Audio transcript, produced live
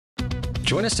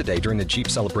Join us today during the Jeep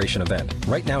Celebration event.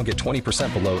 Right now, get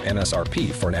 20% below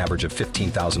MSRP for an average of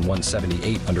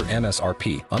 $15,178 under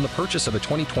MSRP on the purchase of a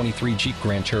 2023 Jeep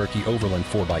Grand Cherokee Overland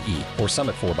 4xE or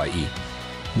Summit 4xE.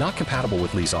 Not compatible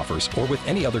with lease offers or with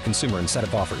any other consumer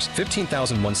incentive offers.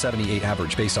 $15,178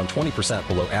 average based on 20%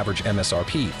 below average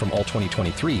MSRP from all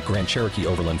 2023 Grand Cherokee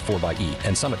Overland 4xE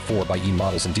and Summit 4xE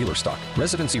models in dealer stock.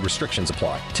 Residency restrictions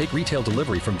apply. Take retail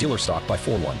delivery from dealer stock by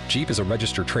 4/1. Jeep is a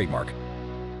registered trademark.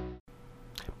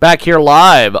 Back here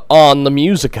live on the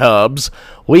Music Hubs,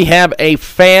 we have a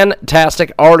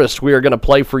fantastic artist we are going to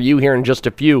play for you here in just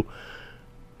a few.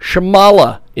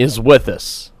 Shamala is with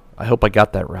us. I hope I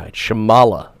got that right.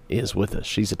 Shamala is with us.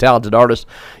 She's a talented artist.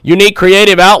 Unique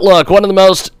creative outlook. One of the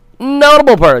most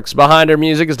notable perks behind her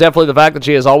music is definitely the fact that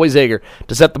she is always eager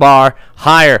to set the bar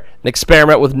higher and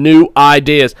experiment with new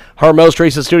ideas. Her most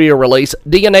recent studio release,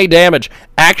 DNA Damage,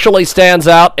 actually stands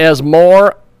out as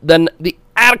more than the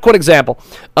adequate example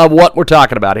of what we're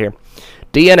talking about here.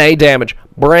 DNA Damage,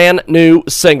 brand new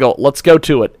single. Let's go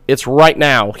to it. It's right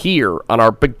now here on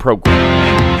our big program.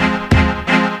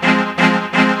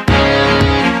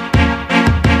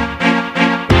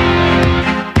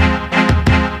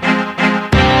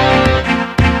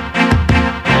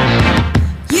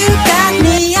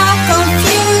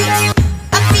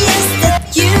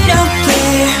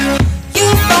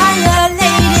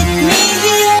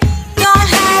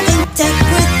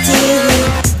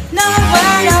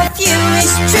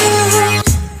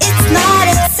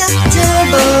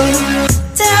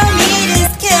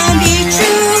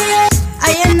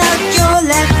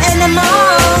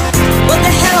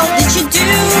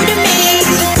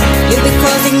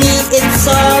 It's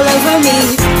all over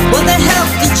me. What the hell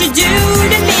did you do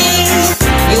to me?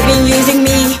 You've been using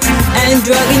me and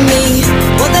drugging me.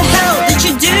 What the hell did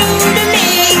you do to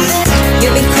me?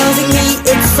 You've been causing me.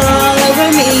 It's all over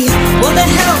me. What the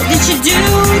hell did you do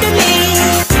to me?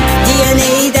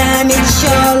 DNA damage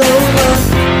all over.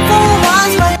 For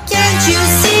once, what can't you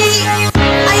see?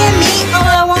 I am me, all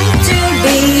I want to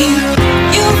be.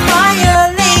 You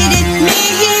violated me.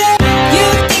 You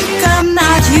think I'm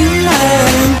not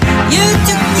human. You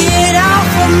took it out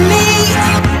from me,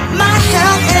 my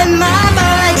health and my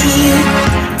body.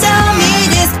 Tell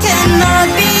me this cannot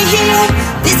be here.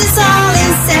 This is all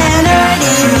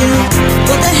insanity.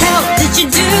 What the hell did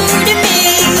you do to me?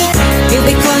 You've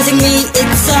been causing me,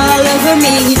 it's all over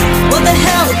me. What the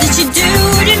hell did you do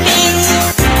to me?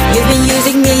 You've been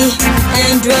using me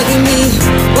and drugging me.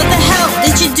 What the hell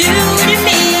did you do to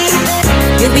me?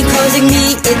 You've been causing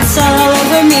me, it's all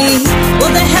over me.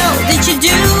 What the hell did you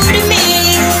do to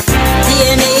me?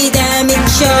 DNA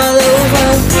damage all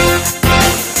over.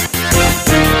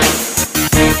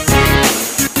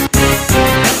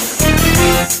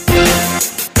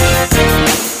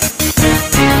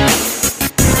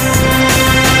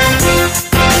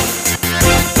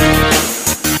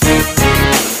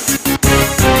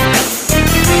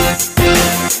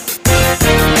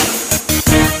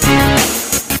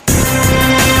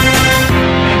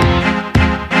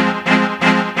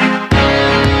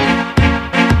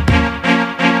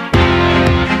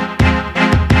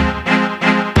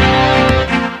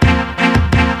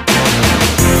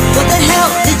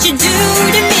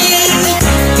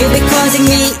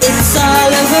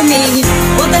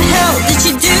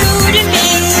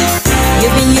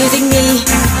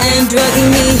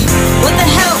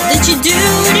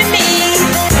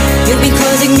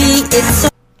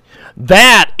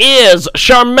 That is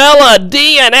Shamala,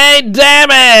 DNA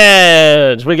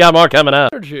Damage. We got more coming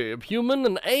up. Energy of human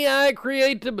and AI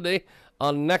creativity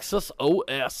on Nexus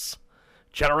OS.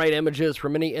 Generate images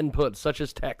from any input, such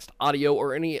as text, audio,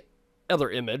 or any other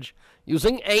image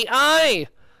using AI.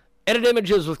 Edit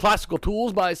images with classical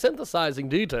tools by synthesizing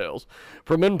details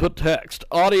from input text,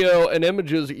 audio, and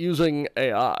images using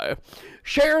AI.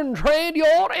 Share and trade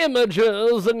your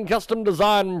images and custom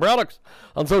design products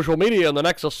on social media in the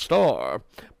Nexus store.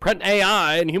 Print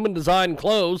AI and human design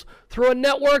clothes through a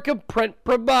network of print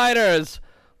providers.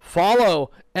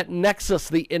 Follow at Nexus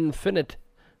the Infinite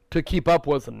to keep up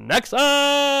with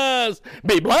Nexus.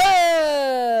 Be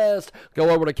blessed. Go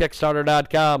over to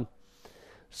Kickstarter.com.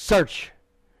 Search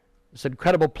this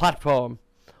incredible platform.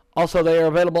 Also, they are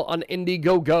available on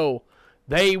Indiegogo.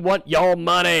 They want your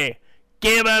money.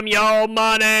 Give them your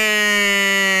money.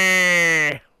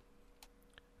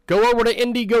 Go over to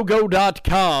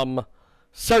Indiegogo.com.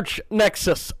 Search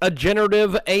Nexus, a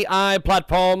generative AI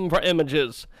platform for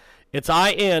images. It's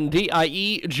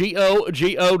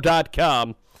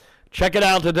INDIEGOGO.com. Check it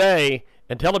out today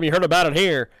and tell them you heard about it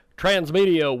here.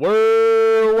 Transmedia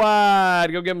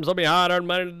worldwide. Go give them some of your hard-earned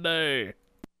money today.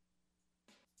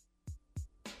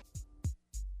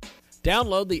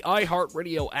 Download the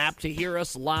iHeartRadio app to hear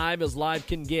us live as live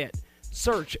can get.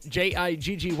 Search Jiggy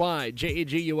Jaguar.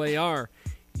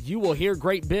 You will hear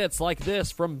great bits like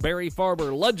this from Barry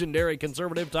Farber, legendary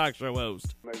conservative talk show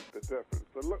host. Makes the difference.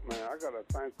 But look, man, I got to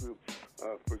thank you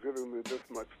for giving me this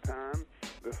much time,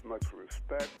 this much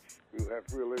respect. You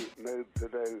have really made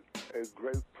today a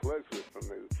great pleasure for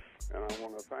me, and I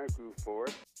want to thank you for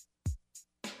it.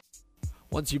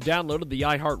 Once you've downloaded the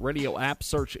iHeartRadio app,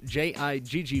 search Jiggy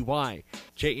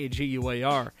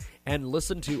Jaguar, and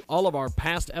listen to all of our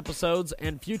past episodes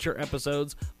and future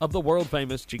episodes of the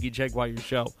world-famous Jiggy Jaguar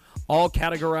Show, all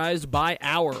categorized by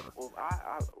hour. Well,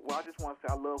 I just want to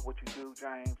say I love what you do,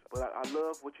 James. But I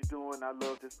love what you're doing. I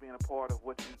love just being a part of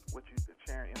what you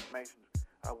sharing information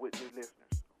with your listeners.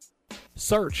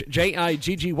 Search Jiggy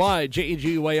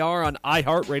Jaguar on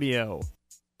iHeartRadio.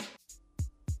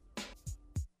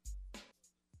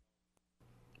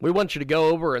 We want you to go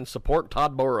over and support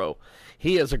Todd Burrow.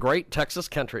 He is a great Texas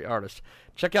country artist.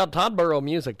 Check out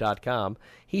ToddBurrowMusic.com.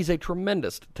 He's a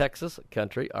tremendous Texas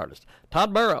country artist.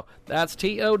 Todd Burrow, that's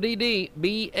ToddBarrow.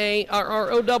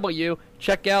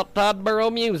 Check out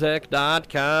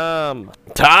ToddBurrowMusic.com.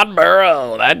 Todd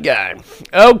Burrow, that guy.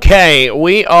 Okay,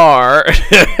 we are...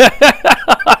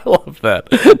 I love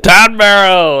that. Todd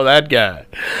Burrow, that guy.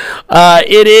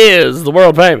 It is the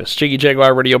world-famous Jiggy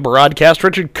Jaguar radio broadcast.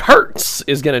 Richard Kurtz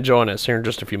is going to join us here in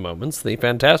just a few moments. The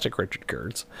fantastic Richard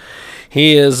Kurtz.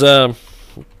 He is... going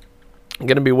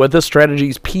to be with us,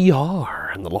 Strategies PR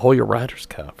and the La Jolla Writers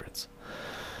Conference.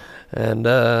 And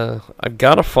I've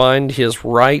got to find his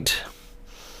right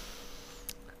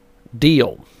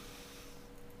deal.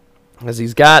 Because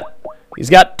he's got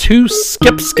two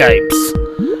skip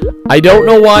Skypes. I don't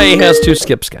know why he has two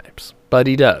skip Skypes, but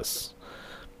he does.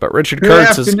 But Richard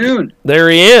Kurtz is... There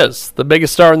he is, the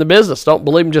biggest star in the business. Don't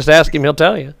believe him, just ask him, he'll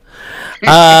tell you.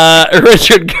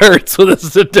 Richard Kurtz with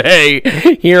us today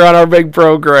here on our big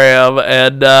program,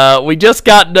 and we just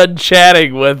got done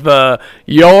chatting with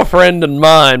your friend and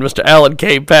mine, Mr. Alan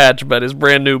K. Patch, about his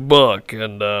brand new book,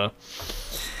 and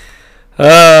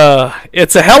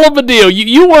it's a hell of a deal.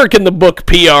 You work in the book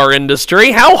PR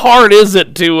industry. How hard is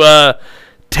it to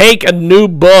take a new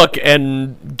book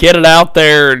and get it out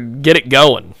there and get it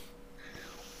going?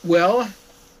 Well,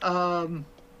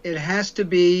 it has to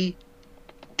be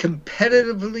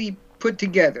competitively put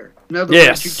together. In other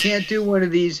words, you can't do one of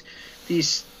these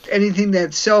anything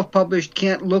that's self-published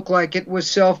can't look like it was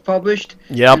self-published.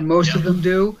 Yep. And most of them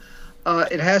do.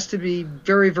 It has to be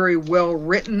very, very well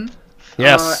written.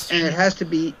 Yes. And it has to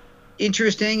be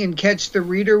interesting and catch the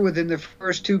reader within the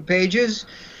first 2 pages.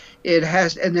 It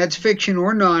has, and that's fiction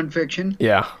or nonfiction.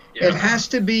 Yeah. It has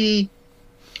to be,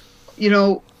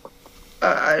 it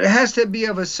has to be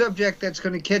of a subject that's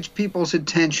going to catch people's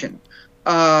attention.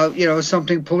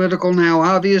 Something political now,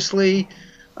 obviously,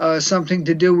 something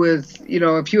to do with,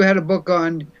 if you had a book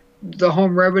on the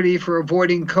home remedy for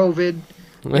avoiding COVID,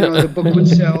 the book would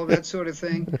sell, that sort of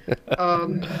thing.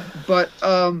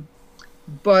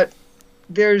 But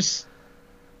there's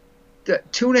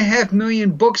 2.5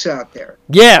 million books out there.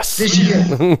 Yes. This year.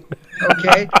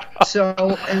 Okay.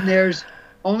 So, and there's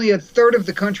only a third of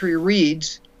the country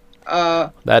reads.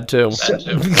 That too. So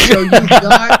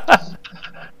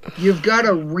you've got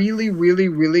a really, really,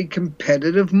 really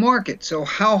competitive market. So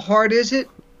how hard is it?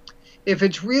 If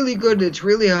it's really good, it's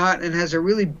really hot, and has a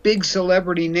really big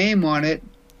celebrity name on it,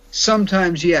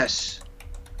 sometimes yes.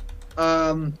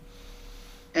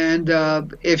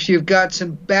 If you've got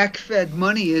some back-fed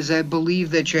money, as I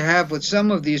believe that you have with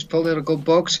some of these political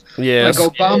books, yes,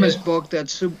 like Obama's book,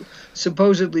 that's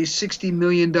supposedly $60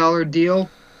 million deal.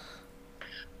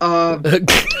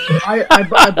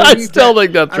 I still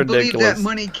think that's ridiculous. I believe that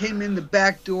money came in the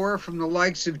back door from the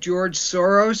likes of George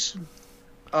Soros,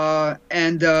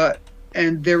 and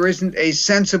there isn't a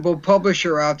sensible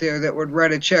publisher out there that would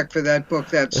write a check for that book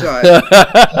that size.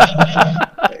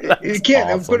 You can't.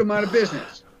 Awesome. They'll put them out of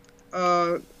business.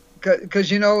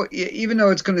 Because even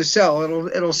though it's going to sell,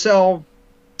 it'll sell,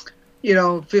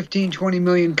 15, 20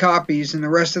 million copies, and the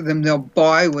rest of them they'll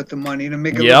buy with the money to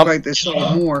make it look like they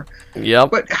sold more.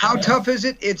 Yep. But how tough is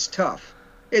it? It's tough.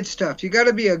 It's tough. You got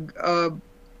to be a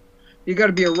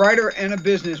writer and a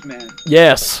businessman.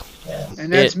 Yes.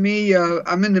 And that's me.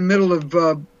 I'm in the middle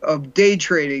of day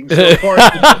trading. So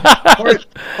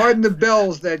pardon the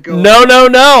bells that go. No.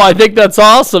 I think that's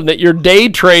awesome that you're day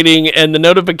trading and the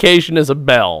notification is a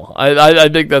bell. I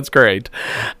think that's great.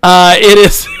 It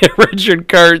is Richard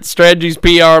Kurtz, Strategies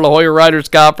PR, La Jolla Writers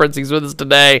Conference. He's with us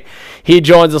today. He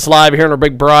joins us live here on our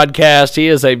big broadcast. He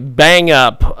is a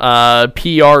bang-up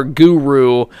PR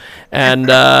guru, and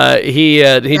he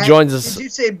joins us. Did you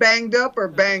say banged up or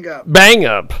bang up? Bang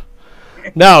up.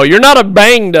 No, you're not a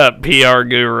banged up PR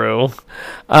guru.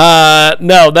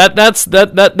 No,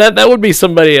 that would be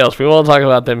somebody else. We won't talk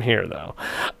about them here, though.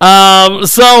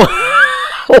 So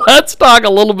let's talk a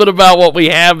little bit about what we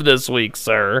have this week,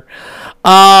 sir.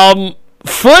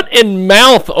 Foot and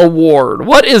Mouth Award.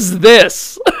 What is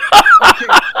this? Okay.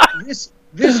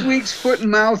 This week's Foot and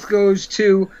Mouth goes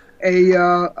to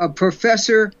a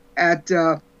professor at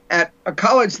a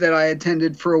college that I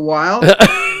attended for a while,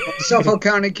 Suffolk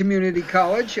County Community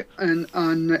College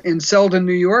in Selden,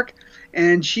 New York.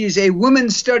 And she's a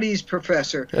women's studies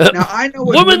professor. Now, I know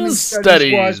what women's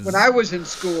studies was when I was in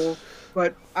school,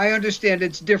 but I understand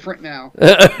it's different now.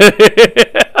 But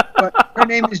her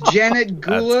name is Janet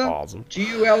Gula, awesome.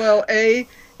 Gulla,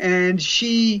 and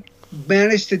she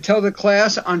managed to tell the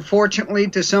class, unfortunately,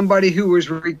 to somebody who was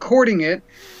recording it,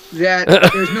 that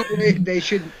there's no way they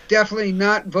should definitely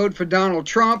not vote for Donald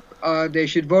Trump. They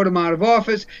should vote him out of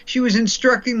office. She was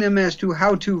instructing them as to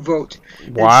how to vote.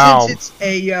 Wow. And since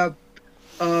it's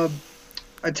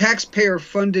a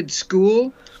taxpayer-funded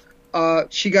school,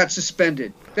 she got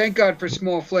suspended. Thank God for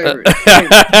small flavors.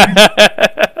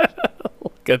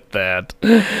 Look at that.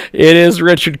 It is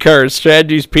Richard Kurtz,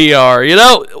 Strategies PR. You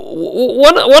know,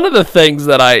 one of the things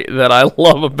that I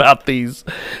love about these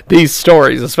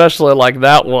stories, especially like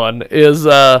that one, is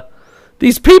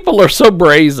these people are so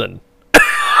brazen.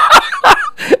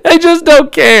 They just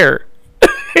don't care.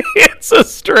 It's the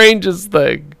strangest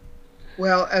thing.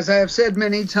 Well, as I have said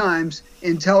many times,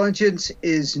 intelligence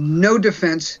is no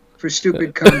defense for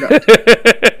stupid conduct.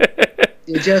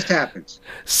 It just happens.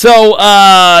 So,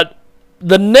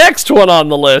 the next one on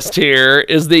the list here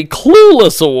is the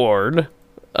Clueless Award.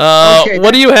 Okay,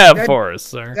 what do you have for us,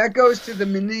 sir? That goes to the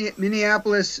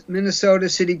Minneapolis, Minnesota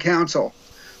City Council,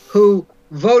 who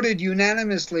voted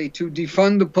unanimously to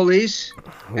defund the police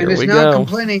and is now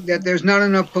complaining that there's not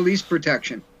enough police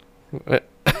protection.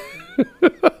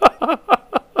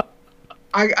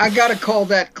 I gotta call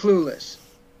that clueless.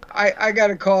 I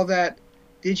gotta call that.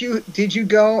 Did you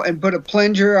go and put a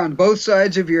plunger on both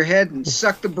sides of your head and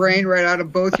suck the brain right out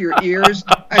of both your ears?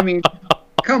 I mean,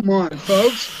 come on,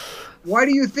 folks. Why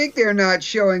do you think they're not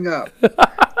showing up?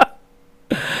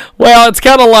 Well, it's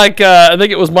kind of like I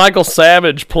think it was Michael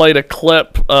Savage played a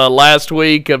clip last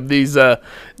week of these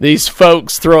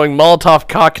folks throwing Molotov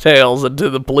cocktails into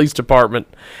the police department,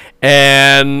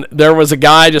 and there was a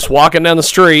guy just walking down the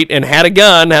street and had a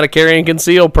gun, had a carry and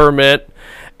conceal permit,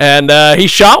 and he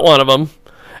shot one of them.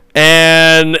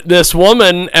 And this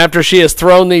woman, after she has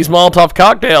thrown these Molotov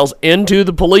cocktails into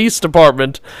the police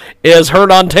department, is heard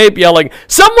on tape yelling,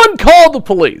 "Someone call the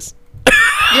police!"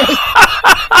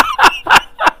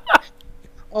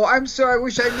 Oh, I'm sorry. I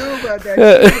wish I knew about that.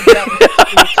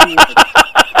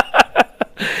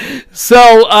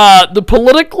 So, the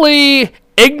Politically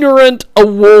Ignorant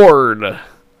Award.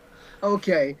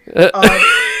 Okay.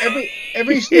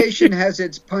 Every station has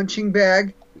its punching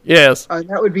bag. Yes.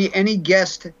 That would be any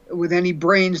guest with any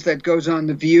brains that goes on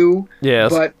The View.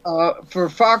 Yes. But for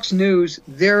Fox News,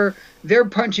 their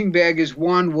punching bag is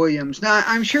Juan Williams. Now,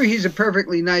 I'm sure he's a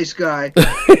perfectly nice guy,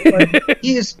 but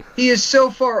he is so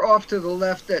far off to the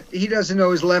left that he doesn't know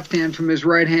his left hand from his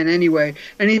right hand anyway.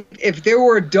 And if there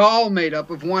were a doll made up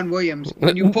of Juan Williams,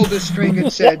 and you pulled a string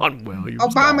and said,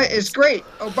 "Obama is great,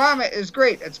 Obama is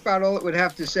great," that's about all it would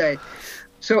have to say.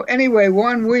 So anyway,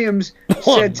 Juan Williams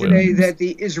said today that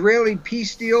the Israeli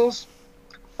peace deals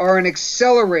are an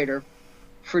accelerator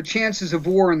for chances of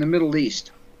war in the Middle East.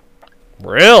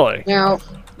 Really? Now,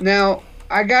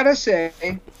 I gotta say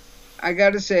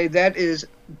that is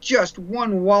just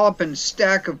one walloping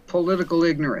stack of political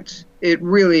ignorance. It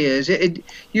really is.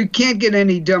 You can't get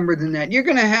any dumber than that. You're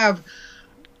gonna have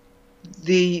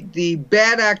the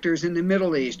bad actors in the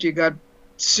Middle East. You got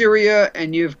Syria,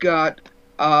 and you've got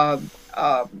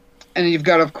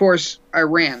of course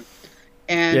Iran.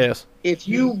 And yes. If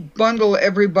you bundle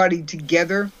everybody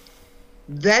together,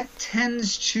 that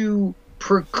tends to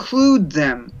preclude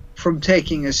them from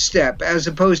taking a step, as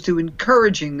opposed to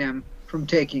encouraging them from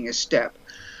taking a step.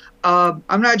 I'm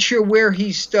not sure where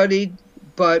he studied,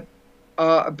 but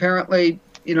apparently,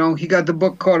 he got the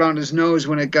book caught on his nose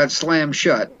when it got slammed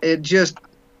shut. It just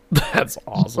that's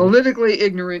awesome. Politically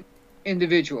ignorant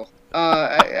individual.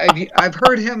 I've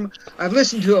heard him. I've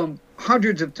listened to him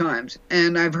hundreds of times,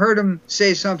 and I've heard him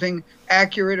say something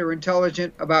accurate or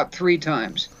intelligent about 3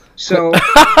 times. So,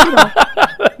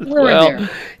 we're in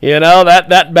there.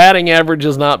 That batting average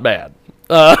is not bad.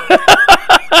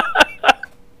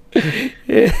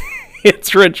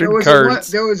 It's Richard Kurtz.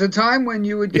 There was a time when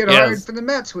you would get hired for the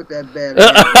Mets with that batting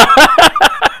average.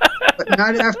 But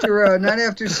not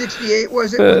after 68,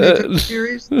 was it, when they took the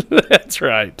series? That's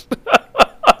right.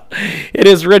 It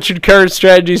is Richard Kurtz,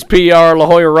 Strategies PR, La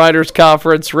Jolla Writers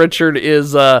Conference. Richard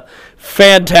is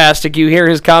fantastic. You hear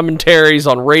his commentaries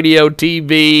on radio,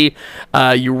 TV.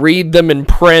 You read them in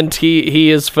print.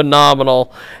 He is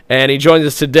phenomenal. And he joins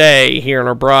us today here in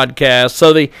our broadcast.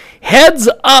 So the Heads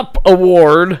Up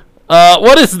Award,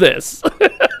 what is this?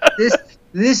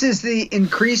 This is the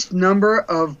increased number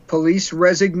of police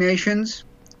resignations.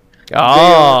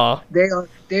 Ah.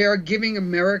 They are giving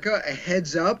America a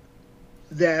heads up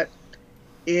that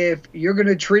if you're going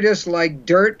to treat us like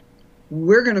dirt,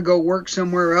 we're going to go work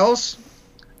somewhere else.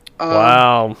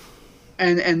 Wow.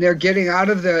 And they're getting out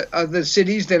of the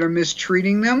cities that are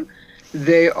mistreating them.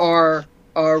 They are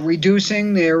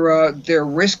reducing their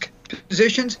risk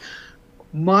positions.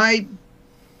 My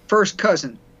first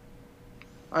cousin,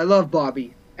 I love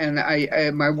Bobby, and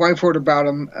my wife wrote about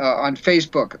him on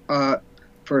Facebook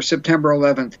for September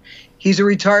 11th. He's a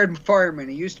retired fireman.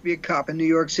 He used to be a cop in New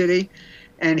York City,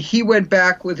 and he went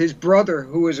back with his brother,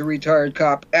 who was a retired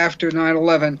cop, after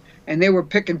 9/11, and they were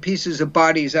picking pieces of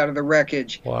bodies out of the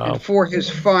wreckage. Wow. And for his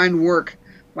fine work,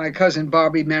 my cousin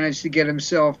Bobby managed to get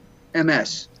himself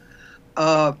MS.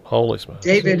 Holy smokes.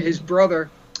 David, his brother,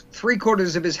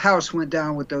 3/4 of his house went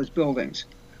down with those buildings.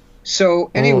 So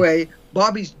anyway,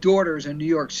 Bobby's daughter's a New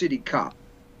York City cop.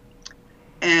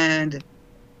 And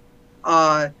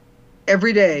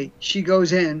every day she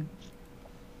goes in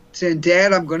saying,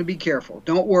 "Dad, I'm going to be careful.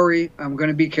 Don't worry, I'm going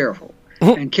to be careful."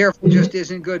 And careful just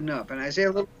isn't good enough. And I say a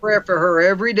little prayer for her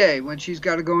every day when she's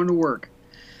got to go into work.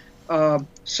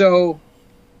 So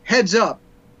heads up,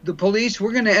 the police,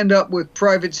 we're going to end up with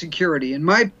private security. And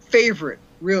my favorite,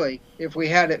 really, if we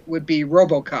had it, would be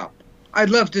RoboCop. I'd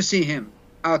love to see him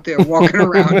out there walking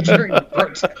around during the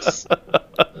protests.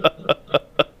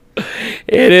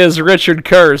 It is Richard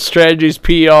Kurtz, Strategies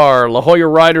PR, La Jolla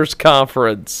Writers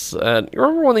Conference. And you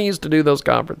remember when they used to do those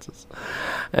conferences?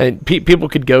 And people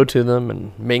could go to them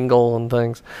and mingle and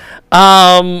things.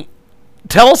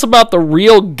 Tell us about the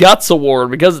Real Guts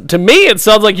Award, because to me it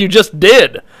sounds like you just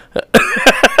did.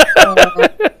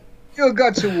 Real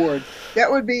Guts Award.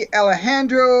 That would be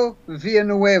Alejandro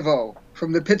Villanueva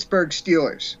from the Pittsburgh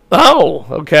Steelers. Oh,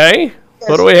 okay. Yes,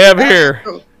 what do we have here?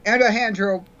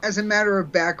 Alejandro, as a matter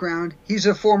of background, he's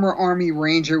a former Army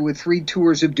Ranger with 3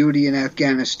 tours of duty in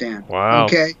Afghanistan. Wow.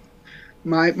 Okay.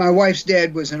 My wife's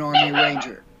dad was an Army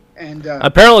Ranger, and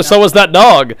apparently so was that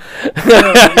dog.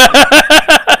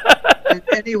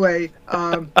 Anyway,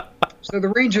 so the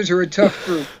Rangers are a tough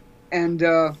group,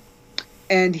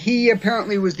 and he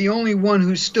apparently was the only one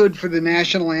who stood for the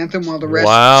national anthem while the rest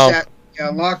sat in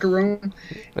the locker room.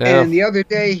 Yeah. And the other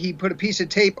day, he put a piece of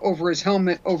tape over his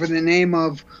helmet over the name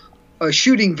of a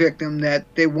shooting victim that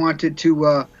they wanted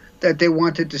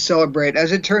to celebrate.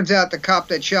 As it turns out, the cop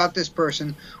that shot this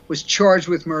person was charged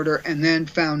with murder and then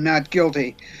found not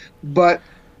guilty. But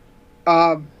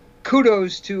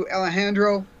kudos to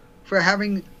Alejandro for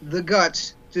having the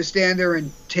guts to stand there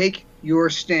and take your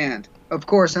stand. Of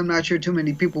course, I'm not sure too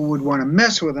many people would want to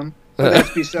mess with him, but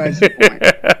that's besides the point.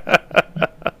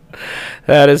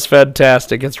 That is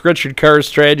fantastic. It's Richard Kurtz,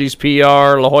 Strategies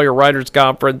PR, La Jolla Writers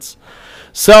Conference.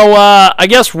 So I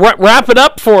guess wrap it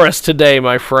up for us today,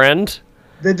 my friend.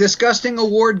 The disgusting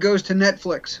award goes to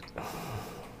Netflix.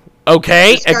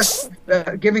 Okay.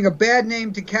 Giving a bad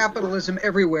name to capitalism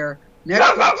everywhere.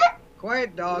 Netflix.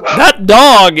 Quiet dog. That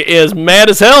dog is mad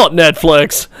as hell at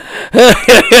Netflix.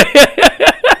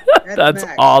 That's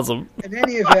Max. Awesome. In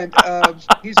any event,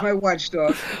 he's my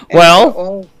watchdog.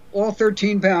 Well, all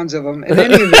 13 pounds of them. In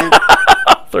any event,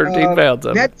 13 pounds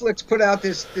of them. Netflix put out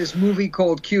this movie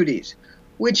called Cuties,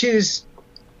 which is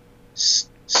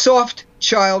soft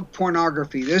child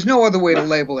pornography. There's no other way to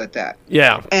label it that.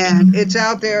 Yeah. And it's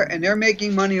out there, and they're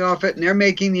making money off it, and they're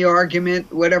making the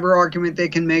argument, whatever argument they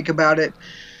can make about it.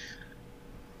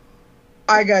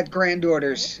 I got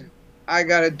granddaughters. I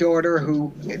got a daughter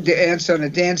who danced on a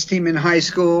dance team in high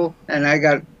school, and I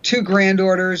got 2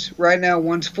 granddaughters. Right now,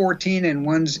 one's 14 and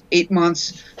one's 8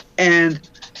 months. And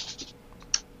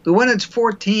the one that's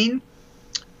 14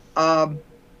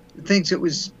 thinks it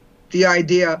was, the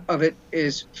idea of it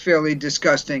is fairly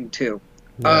disgusting too.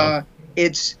 Yeah.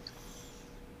 It's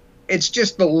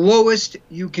just the lowest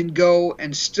you can go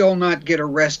and still not get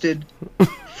arrested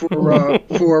for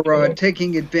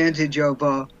taking advantage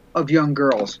of young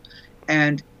girls.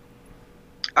 And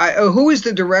who is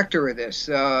the director of this?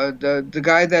 The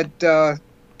guy that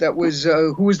was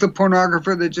who was the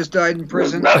pornographer that just died in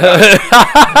prison?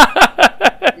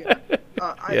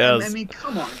 Yes. I mean,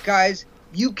 come on, guys.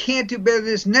 You can't do better than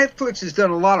this. Netflix has done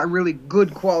a lot of really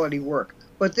good quality work,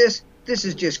 but this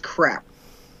is just crap.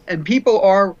 And people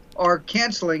are are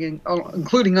canceling,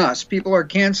 including us, people are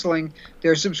canceling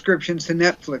their subscriptions to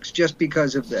Netflix just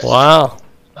because of this. Wow.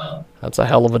 That's a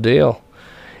hell of a deal.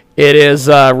 It is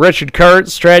Richard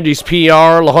Kurtz, Strategies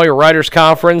PR, La Jolla Writers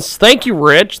Conference. Thank you,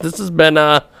 Rich. This has been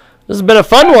a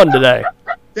fun one today.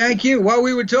 Thank you. While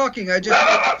we were talking, I just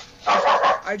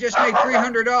made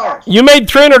 $300. You made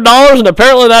 $300, and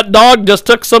apparently that dog just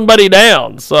took somebody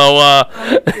down. So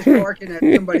just barking at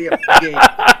somebody at the gate.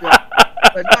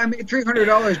 But I made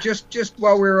 $300 just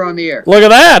while we were on the air. Look at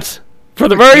that! For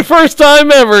the very first time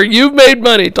ever, you've made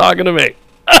money talking to me.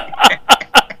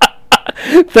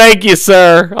 Thank you,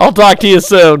 sir. I'll talk to you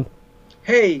soon.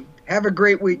 Hey, have a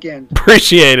great weekend.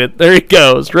 Appreciate it. There he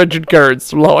goes, Richard Kurtz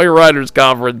from La Jolla Writers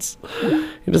Conference.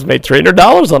 He just made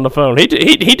 $300 on the phone.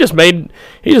 He just made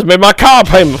my car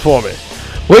payment for me.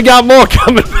 We got more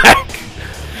coming back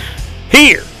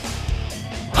here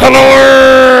on the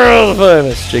world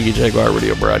famous Jiggy Jaguar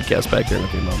radio broadcast. Back here in a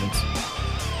few moments.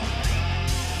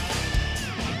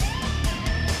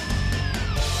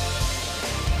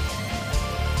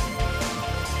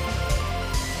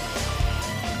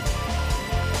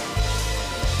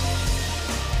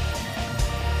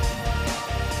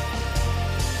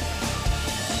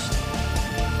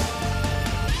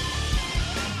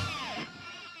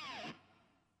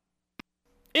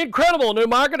 Incredible new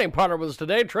marketing partner with us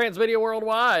today, Transmedia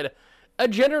Worldwide, a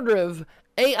generative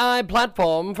AI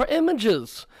platform for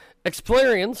images.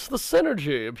 Experience the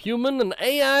synergy of human and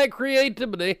AI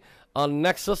creativity on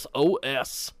Nexus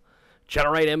OS.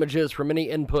 Generate images from any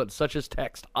input, such as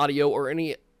text, audio, or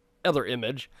any other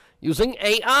image, using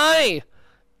AI.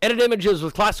 Edit images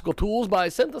with classical tools by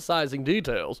synthesizing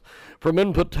details from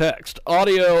input text,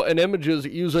 audio, and images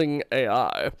using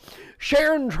AI.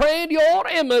 Share and trade your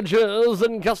images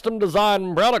and custom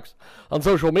design products on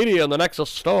social media in the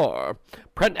Nexus store.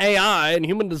 Print AI and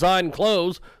human design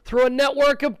clothes through a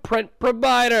network of print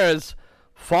providers.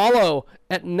 Follow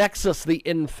at Nexus the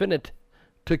Infinite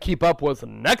to keep up with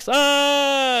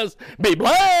Nexus. Be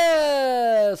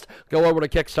blessed. Go over to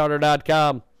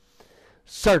Kickstarter.com.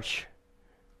 Search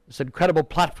this incredible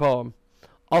platform.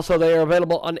 Also, they are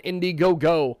available on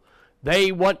Indiegogo.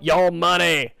 They want your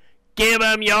money. Give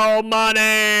them your money.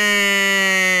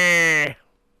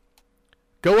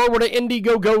 Go over to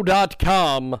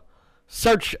Indiegogo.com.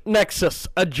 Search Nexus,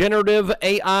 a generative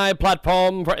AI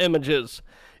platform for images.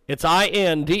 It's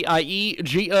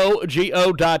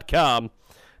INDIEGOGO.com.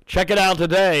 Check it out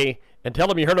today and tell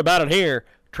them you heard about it here.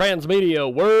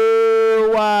 Transmedia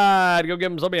Worldwide. Go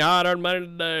give them some of your hard-earned money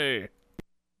today.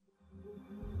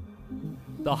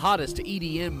 The hottest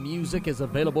EDM music is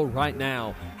available right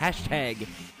now. Hashtag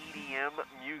EDM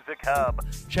Music Hub.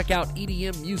 Check out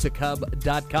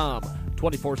EDMMusicHub.com.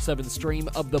 24/7 stream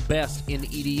of the best in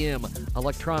EDM,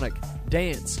 electronic,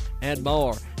 dance, and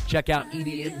more. Check out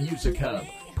EDM Music Hub.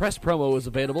 Press promo is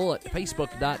available at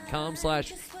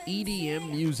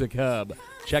Facebook.com/EDM Music Hub.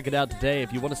 Check it out today.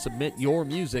 If you want to submit your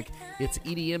music, it's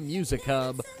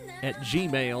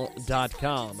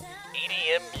EDMMusicHub@gmail.com.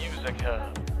 EDM Music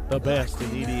Hub. The best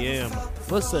in EDM.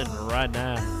 Listen right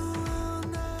now.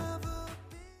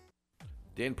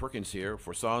 Dan Perkins here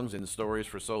for Songs and Stories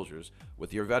for Soldiers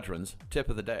with your Veterans Tip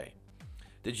of the Day.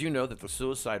 Did you know that the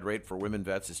suicide rate for women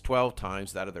vets is 12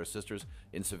 times that of their sisters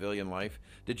in civilian life?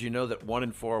 Did you know that 1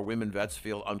 in 4 women vets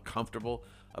feel uncomfortable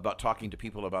about talking to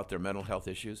people about their mental health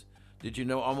issues? Did you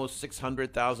know almost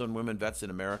 600,000 women vets in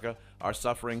America are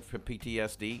suffering from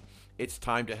PTSD? It's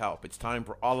time to help. It's time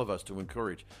for all of us to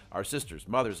encourage our sisters,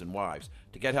 mothers, and wives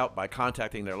to get help by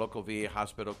contacting their local VA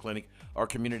hospital, clinic, or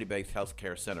community-based health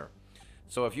care center.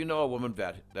 So if you know a woman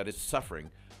vet that is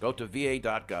suffering, go to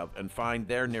va.gov and find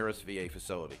their nearest VA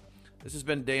facility. This has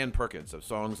been Dan Perkins of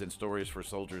Songs and Stories for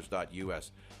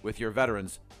Soldiers.us with your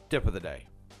Veterans Tip of the Day.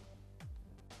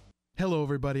 Hello,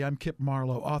 everybody. I'm Kip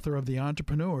Marlowe, author of The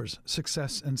Entrepreneurs,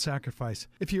 Success and Sacrifice.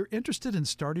 If you're interested in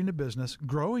starting a business,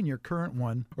 growing your current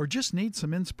one, or just need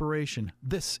some inspiration,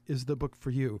 this is the book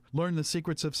for you. Learn the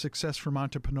secrets of success from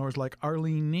entrepreneurs like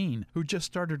Arlene Neen, who just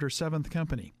started her 7th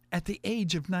company at the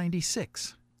age of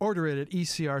 96. Order it at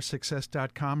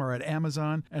ecrsuccess.com or at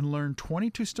Amazon and learn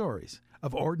 22 stories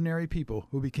of ordinary people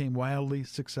who became wildly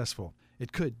successful.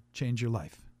 It could change your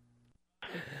life.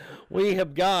 We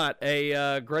have got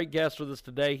a great guest with us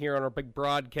today here on our big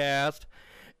broadcast.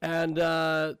 And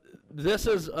this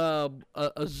is a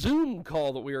Zoom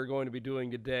call that we are going to be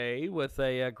doing today with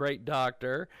a great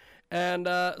doctor. And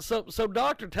so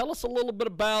doctor, tell us a little bit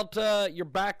about your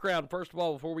background, first of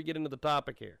all, before we get into the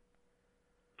topic here.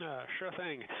 Sure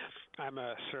thing. I'm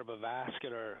a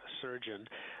cerebrovascular surgeon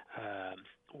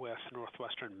with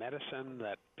Northwestern Medicine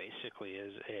that basically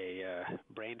is a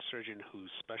brain surgeon who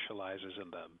specializes in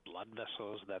the blood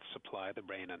vessels that supply the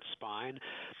brain and spine.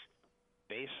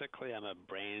 Basically, I'm a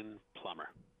brain plumber.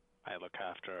 I look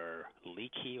after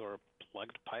leaky or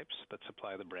plugged pipes that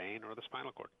supply the brain or the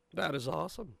spinal cord. That is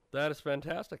awesome. That is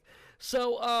fantastic.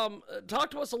 So,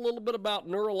 talk to us a little bit about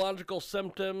neurological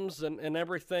symptoms and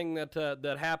everything that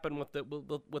that happened with the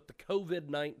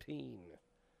COVID-19.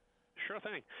 Sure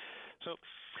thing. So,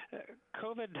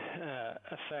 COVID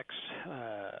affects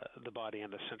the body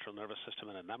and the central nervous system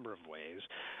in a number of ways.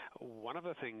 One of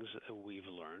the things we've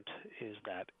learned is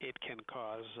that it can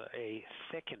cause a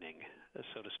thickening,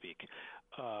 so to speak,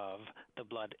 of the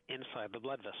blood inside the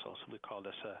blood vessels. We call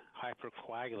this a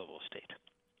hypercoagulable state.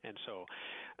 And so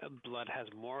blood has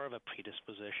more of a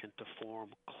predisposition to form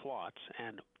clots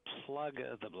and plug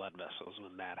the blood vessels.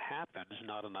 When that happens,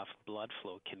 not enough blood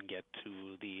flow can get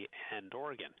to the end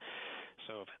organ.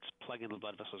 So if it's plugging the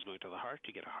blood vessels going to the heart,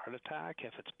 you get a heart attack.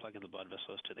 If it's plugging the blood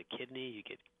vessels to the kidney, you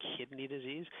get kidney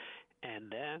disease.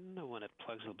 And then when it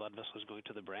plugs the blood vessels going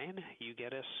to the brain, you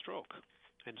get a stroke.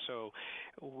 And so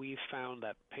we found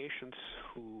that patients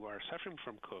who are suffering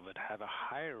from COVID have a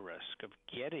higher risk of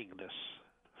getting this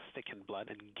thickened blood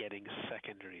and getting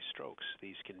secondary strokes.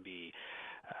 These can be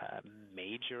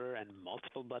major and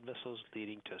multiple blood vessels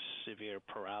leading to severe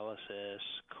paralysis,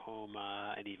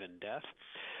 coma, and even death.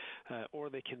 Or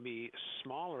they can be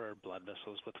smaller blood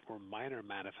vessels with more minor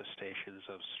manifestations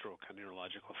of stroke and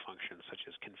neurological functions, such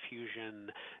as confusion,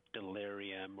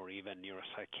 delirium, or even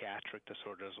neuropsychiatric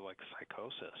disorders like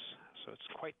psychosis. So it's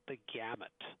quite the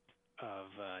gamut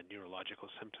of neurological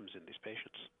symptoms in these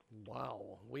patients.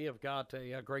 Wow. We have got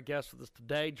a great guest with us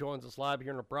today. Joins us live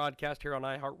here in a broadcast here on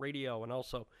iHeartRadio and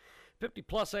also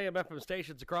 50-plus AM FM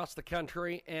stations across the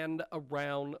country and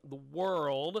around the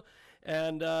world.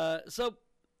 And so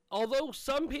although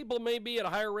some people may be at a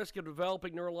higher risk of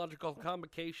developing neurological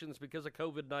complications because of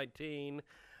COVID-19,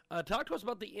 talk to us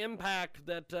about the impact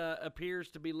that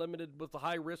appears to be limited with the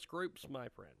high-risk groups, my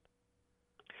friend.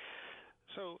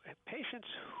 So patients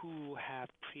who have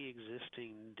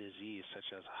pre-existing disease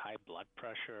such as high blood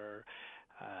pressure,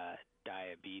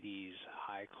 diabetes,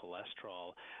 high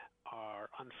cholesterol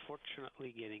are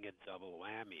unfortunately getting a double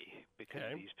whammy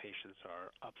because these patients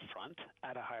are up front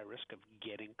at a high risk of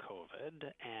getting COVID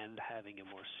and having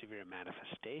a more severe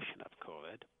manifestation of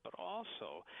COVID, but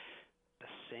also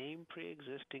the same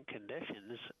pre-existing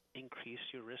conditions increase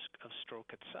your risk of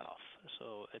stroke itself.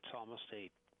 So it's almost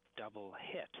a double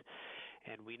hit.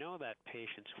 And we know that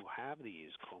patients who have these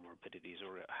comorbidities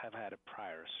or have had a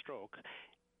prior stroke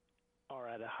are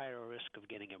at a higher risk of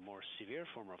getting a more severe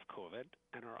form of COVID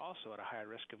and are also at a higher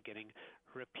risk of getting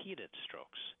repeated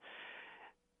strokes.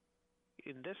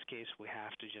 In this case, we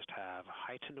have to just have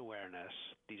heightened awareness.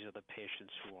 These are the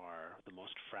patients who are the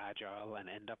most fragile and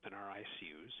end up in our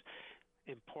ICUs.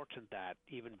 Important that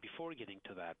even before getting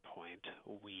to that point,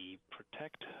 we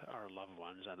protect our loved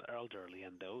ones and elderly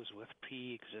and those with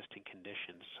pre-existing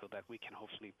conditions so that we can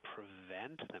hopefully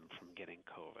prevent them from getting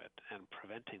COVID and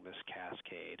preventing this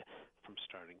cascade from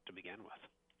starting to begin with.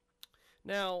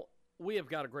 Now, we have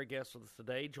got a great guest with us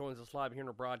today. Joins us live here in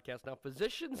our broadcast. Now,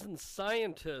 physicians and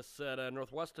scientists at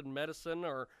Northwestern Medicine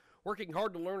are working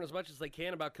hard to learn as much as they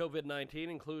can about COVID-19,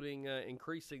 including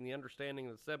increasing the understanding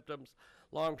of the symptoms,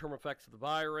 long-term effects of the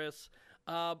virus.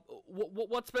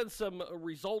 What's been some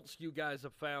results you guys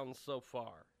have found so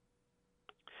far?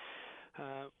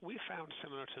 We found,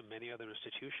 similar to many other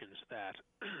institutions, that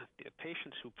the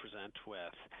patients who present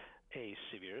with a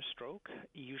severe stroke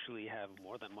usually have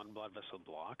more than one blood vessel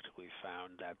blocked. We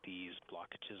found that these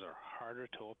blockages are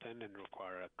harder to open and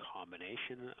require a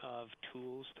combination of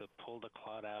tools to pull the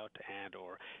clot out and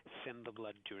or thin the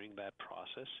blood during that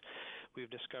process.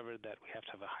 We've discovered that we have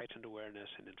to have a heightened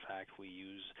awareness, and in fact we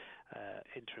use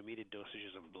intermediate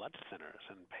dosages of blood thinners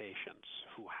in patients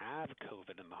who have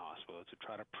COVID in the hospital to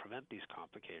try to prevent these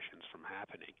complications from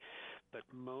happening. But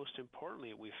most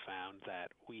importantly, we found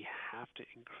that we have to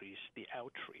increase the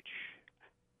outreach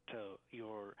to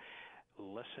your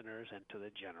listeners and to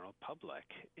the general public.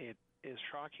 It is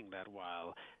shocking that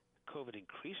while COVID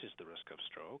increases the risk of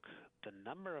stroke, the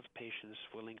number of patients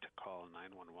willing to call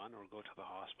 911 or go to the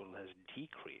hospital has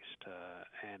decreased,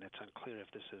 and it's unclear if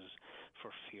this is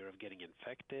for fear of getting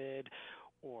infected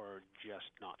or just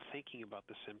not thinking about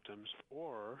the symptoms,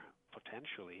 or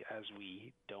potentially as we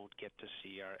don't get to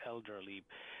see our elderly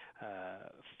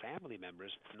family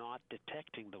members not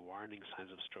detecting the warning signs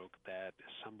of stroke that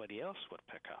somebody else would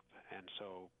pick up. And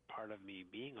so part of me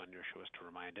being on your show is to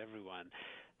remind everyone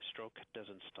stroke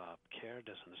doesn't stop, care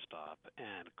doesn't stop,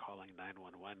 and calling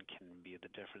 911 can be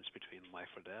the difference between life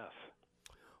or death.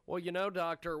 Well,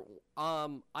 Doctor,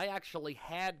 I actually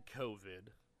had COVID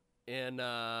in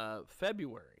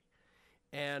February.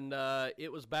 And it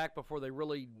was back before they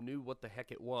really knew what the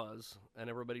heck it was, and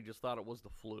everybody just thought it was the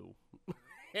flu.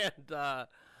 And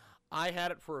I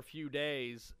had it for a few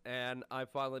days, and I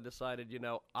finally decided,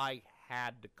 I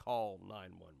had to call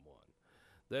 911.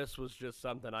 This was just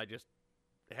something I just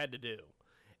had to do.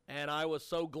 And I was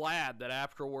so glad that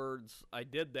afterwards I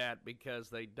did that, because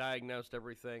they diagnosed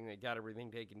everything, they got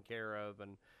everything taken care of,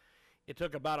 and it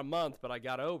took about a month, but I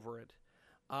got over it.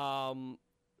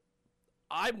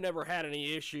 I've never had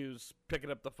any issues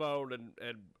picking up the phone and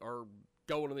or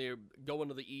going to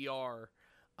the ER.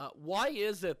 Why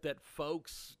is it that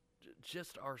folks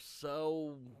just are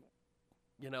so,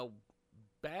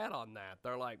 bad on that?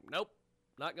 They're like, nope,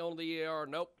 not going to the ER.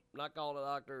 Nope, not calling a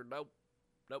doctor. Nope,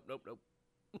 nope, nope, nope.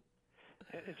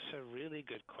 It's a really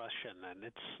good question, and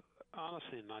it's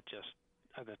honestly not just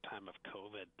at the time of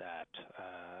COVID that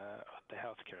on the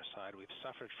healthcare side we've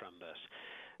suffered from this.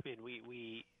 I mean,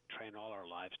 we train all our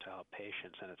lives to help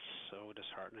patients, and it's so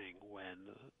disheartening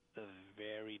when the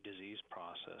very disease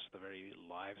process, the very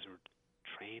lives we're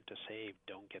trained to save,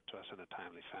 don't get to us in a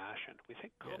timely fashion. We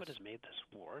think COVID has made this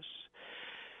worse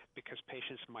because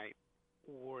patients might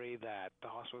worry that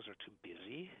the hospitals are too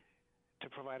busy to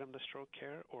provide them the stroke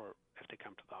care, or if they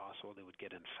come to the hospital, they would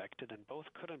get infected, and both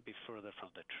couldn't be further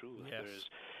from the truth. Yes. There's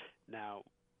now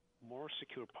more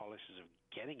secure policies of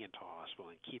getting into hospital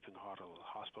and keeping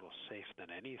hospitals safe than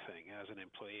anything. As an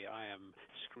employee, I am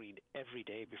screened every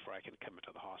day before I can come into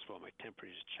the hospital. My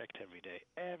temperature is checked every day.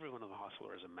 Everyone in the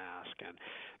hospital wears a mask, and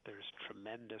there's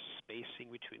tremendous spacing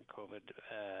between COVID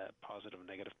positive and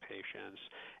negative patients.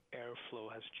 Airflow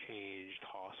has changed.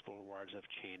 Hospital wards have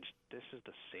changed. This is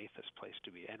the safest place to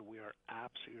be, and we are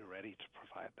absolutely ready to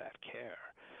provide that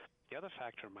care. The other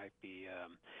factor might be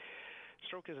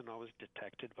stroke isn't always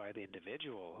detected by the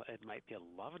individual. It might be a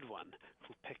loved one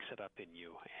who picks it up in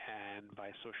you. And by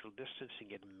social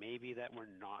distancing, it may be that we're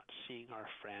not seeing our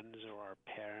friends or our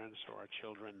parents or our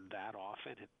children that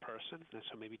often in person, and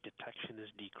so maybe detection is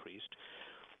decreased.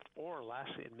 Or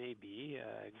lastly, it may be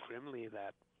grimly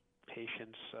that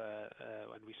patients,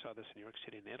 and we saw this in New York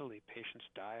City and Italy, patients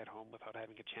die at home without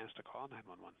having a chance to call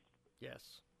 911.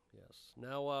 Yes, yes.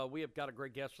 Now, we have got a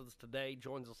great guest with us today,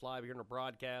 joins us live here in the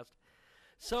broadcast.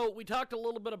 So we talked a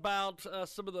little bit about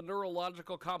some of the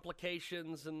neurological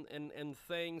complications and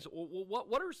things.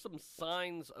 What are some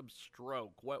signs of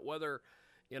stroke? Whether,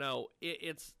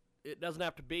 it doesn't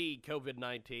have to be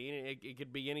COVID-19. It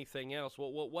could be anything else.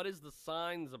 What is the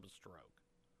signs of a stroke?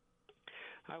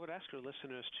 I would ask your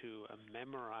listeners to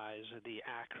memorize the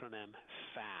acronym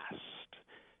FAST.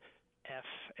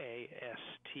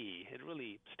 F-A-S-T. It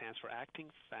really stands for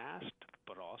acting fast,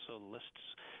 but also lists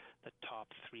the top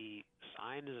 3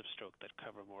 signs of stroke that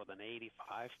cover more than 85%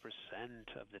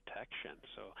 of detection.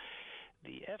 So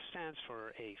the F stands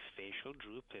for a facial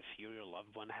droop. If you or your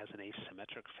loved one has an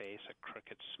asymmetric face, a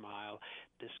crooked smile,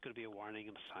 this could be a warning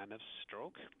and a sign of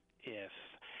stroke. If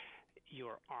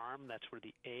your arm, that's where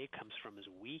the A comes from, is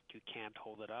weak, you can't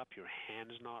hold it up, your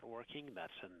hand's not working,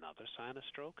 that's another sign of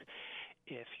stroke.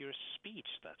 If your speech,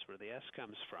 that's where the S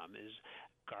comes from, is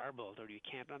garbled or you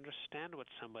can't understand what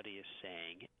somebody is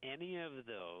saying, any of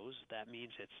those, that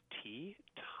means it's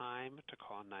time to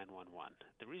call 911.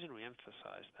 The reason we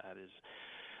emphasize that is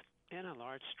in a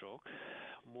large stroke,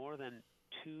 more than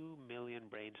 2 million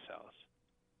brain cells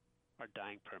are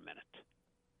dying per minute.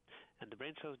 And the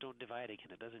brain cells don't divide again.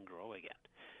 It doesn't grow again.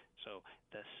 So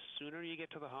the sooner you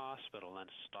get to the hospital and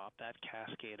stop that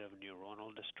cascade of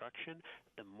neuronal destruction,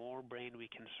 the more brain we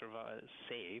can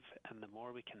save, and the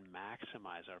more we can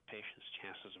maximize our patients'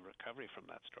 chances of recovery from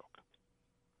that stroke.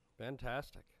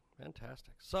 Fantastic.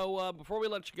 Fantastic. So before we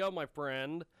let you go, my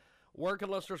friend, where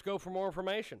can listeners go for more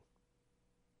information?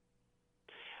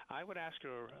 I would ask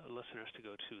your listeners to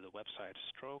go to the website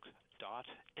stroke.nm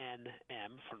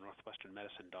for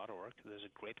northwesternmedicine.org. There's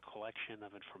a great collection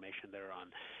of information there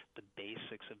on the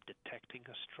basics of detecting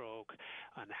a stroke,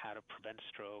 on how to prevent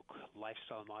stroke,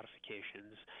 lifestyle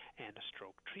modifications, and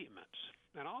stroke treatments.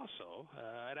 And also,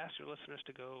 I'd ask your listeners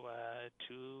to go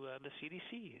to the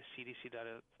CDC.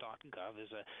 CDC.gov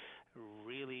is a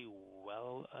really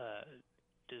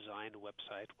designed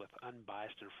website with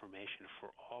unbiased information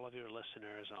for all of your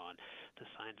listeners on the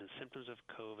signs and symptoms of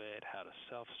COVID, how to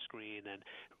self-screen, and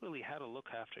really how to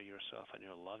look after yourself and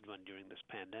your loved one during this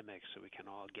pandemic so we can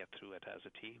all get through it as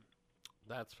a team.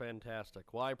 That's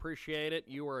fantastic. Well, I appreciate it.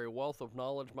 You are a wealth of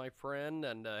knowledge, my friend,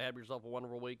 and have yourself a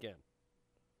wonderful weekend.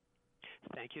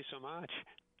 Thank you so much.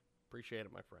 Appreciate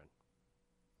it, my friend.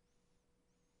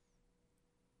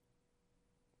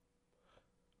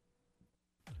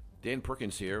 Dan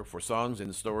Perkins here for Songs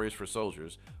and Stories for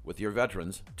Soldiers with your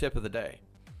Veterans Tip of the Day.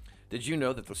 Did you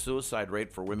know that the suicide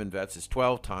rate for women vets is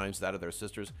 12 times that of their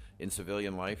sisters in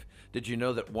civilian life? Did you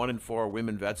know that 1 in 4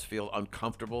 women vets feel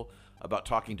uncomfortable about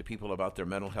talking to people about their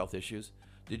mental health issues?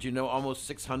 Did you know almost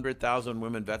 600,000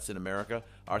 women vets in America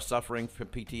are suffering from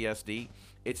PTSD?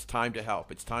 It's time to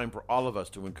help. It's time for all of us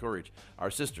to encourage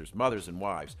our sisters, mothers, and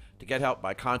wives to get help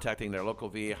by contacting their local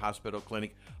VA hospital,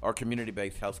 clinic, or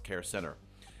community-based health care center.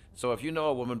 So if you know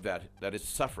a woman vet that is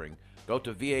suffering, go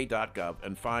to va.gov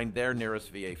and find their nearest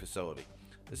VA facility.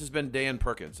 This has been Dan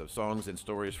Perkins of Songs and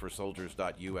Stories for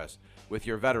Soldiers.us with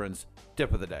your Veterans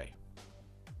Tip of the Day.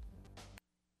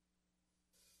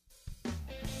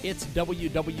 It's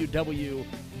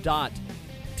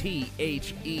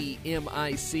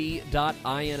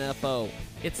www.themic.info.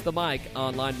 It's the Mic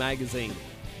Online Magazine.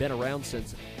 Been around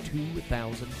since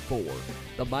 2004.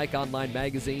 The Mic Online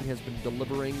Magazine has been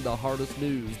delivering the hardest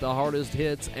news, the hardest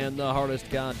hits, and the hardest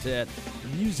content.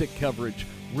 Music coverage,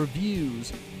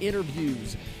 reviews,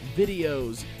 interviews,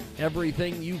 videos,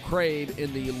 everything you crave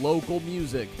in the local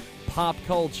music, pop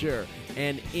culture,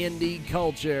 and indie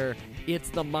culture. It's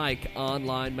the Mic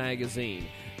Online Magazine.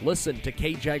 Listen to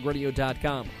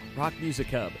kjagradio.com, Rock Music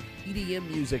Hub, EDM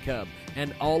Music Hub,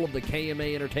 and all of the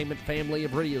KMA Entertainment family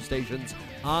of radio stations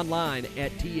online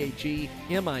at themic.info,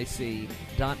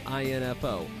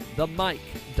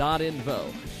 themic.info.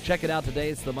 Check it out today.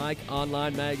 It's the Mic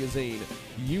Online Magazine.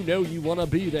 You know you want to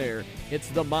be there. It's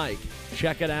the Mic.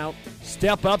 Check it out.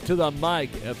 Step up to the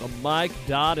mic at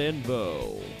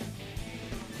themic.info.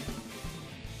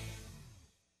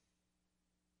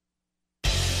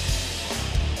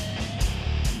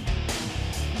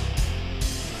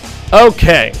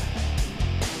 Okay,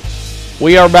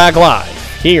 we are back live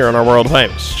here on our world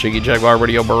famous Jiggy Jaguar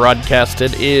radio broadcast.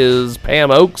 It is Pam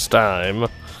Oaks time,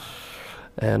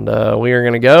 and we are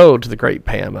going to go to the great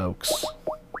Pam Oaks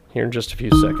here in just a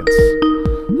few seconds.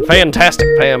 The fantastic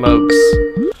Pam Oaks.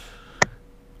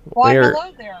 Why,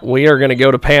 hello there. We are going to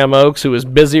go to Pam Oaks, who is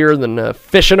busier than a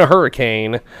fish in a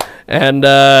hurricane,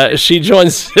 and she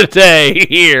joins today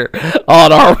here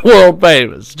on our world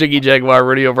famous Jiggy Jaguar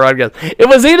radio broadcast. It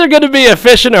was either going to be a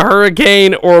fish in a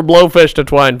hurricane or a blowfish to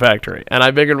twine factory, and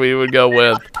I figured we would go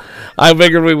with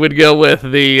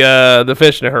the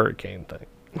fish in a hurricane thing.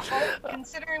 Well,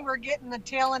 considering we're getting the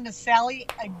tail end of Sally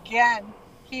again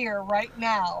here right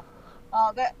now,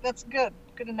 that's good.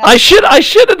 I should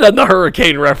have done the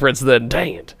hurricane reference then.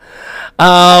 Dang it.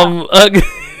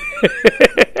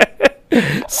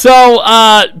 So,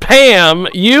 Pam,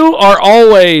 you are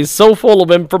always so full of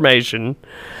information.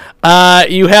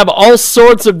 You have all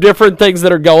sorts of different things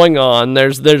that are going on.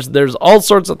 There's all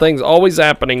sorts of things always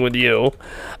happening with you.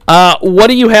 What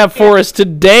do you have for us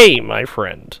today, my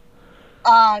friend?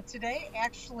 Today,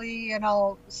 actually,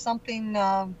 something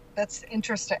that's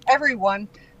interest to everyone.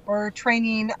 We're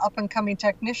training up-and-coming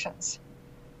technicians.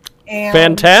 And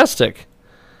fantastic.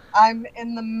 I'm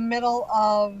in the middle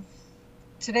of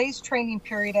today's training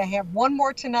period. I have one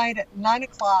more tonight at 9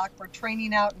 o'clock. We're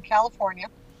training out in California.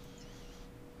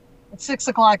 It's 6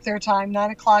 o'clock their time, 9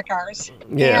 o'clock ours.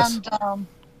 Yes. And,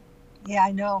 yeah,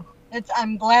 I know.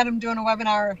 I'm glad I'm doing a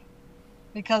webinar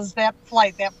because that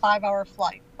 5-hour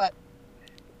flight. But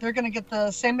they're going to get the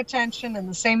same attention and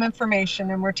the same information,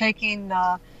 and we're taking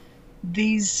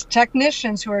these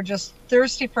technicians who are just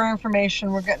thirsty for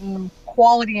information. We're getting them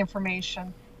quality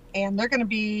information, and they're going to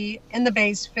be in the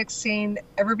base fixing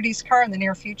everybody's car in the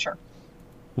near future.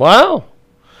 Wow.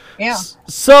 Yeah.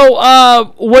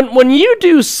 So when you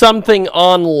do something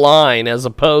online as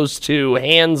opposed to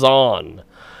hands-on,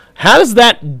 how does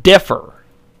that differ?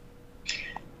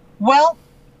 Well,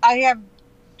 I have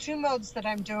two modes that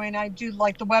I'm doing. I do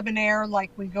like the webinar,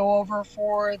 like we go over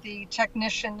for the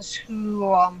technicians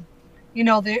who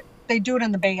they do it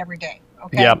in the bay every day.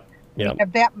 Okay. Yep. We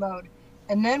have that mode.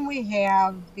 And then we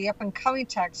have the up-and-coming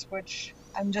techs, which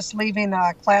I'm just leaving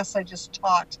a class I just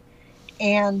taught.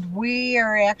 And we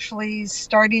are actually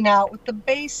starting out with the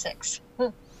basics.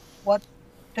 What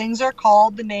things are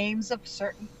called, the names of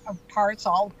certain parts,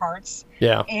 all the parts.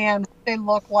 Yeah. And what they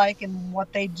look like and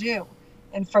what they do.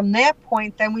 And from that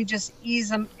point, then we just ease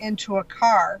them into a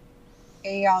car,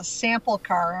 a sample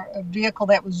car, a vehicle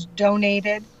that was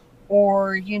donated,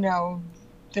 or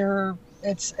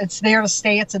it's there to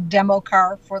stay. It's a demo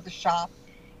car for the shop.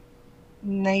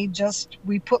 And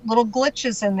we put little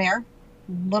glitches in there,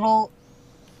 little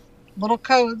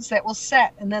codes that will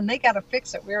set, and then they got to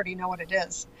fix it. We already know what it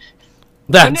is.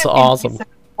 That's awesome.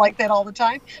 Like that all the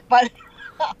time, but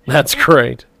that's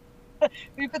great.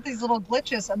 We put these little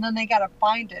glitches, and then they got to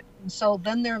find it, and so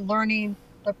then they're learning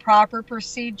the proper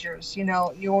procedures. You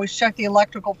know, you always check the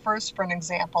electrical first, for an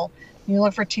example. You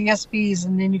look for TSBs,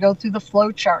 and then you go through the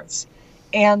flow charts.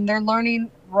 And they're learning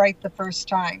right the first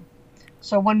time.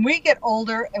 So when we get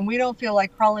older and we don't feel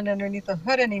like crawling underneath the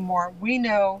hood anymore, we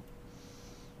know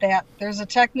that there's a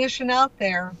technician out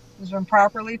there who's been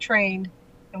properly trained,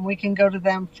 and we can go to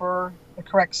them for the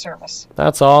correct service.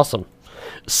 That's awesome.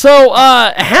 So,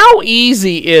 how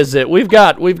easy is it? We've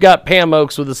got Pam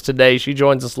Oakes with us today. She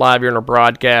joins us live here in our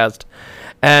broadcast,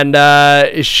 and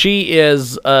she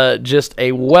is just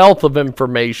a wealth of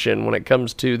information when it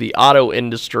comes to the auto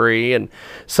industry and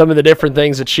some of the different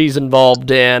things that she's involved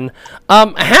in.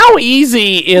 How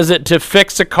easy is it to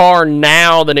fix a car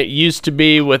now than it used to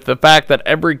be, with the fact that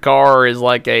every car is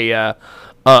like a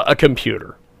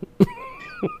computer?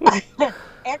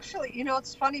 Actually, you know,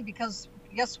 it's funny because,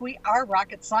 yes, we are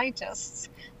rocket scientists.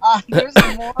 There's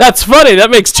more. That's funny. That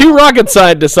makes two rocket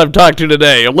scientists I've talked to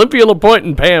today. Olympia LaPointe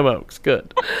and Pam Oakes.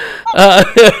 Good. There's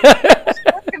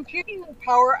more computing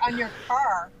power on your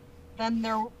car than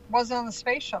there was on the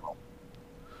space shuttle.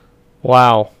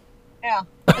 Wow. Yeah.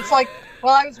 It's like,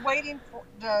 well, I was waiting for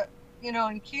the, you know,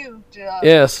 in queue to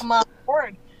Yes. come on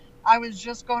board. I was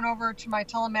just going over to my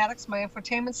telematics, my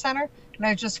infotainment center, and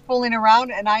I was just fooling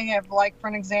around, and I have, like, for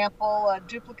an example, a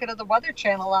duplicate of the Weather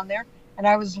Channel on there, and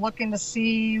I was looking to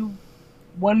see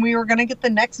when we were going to get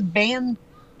the next band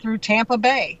through Tampa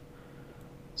Bay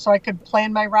so I could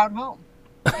plan my route home.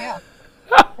 Yeah.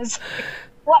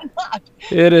 Why not?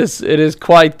 It is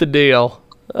quite the deal.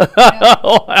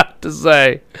 I'll have to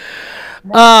say.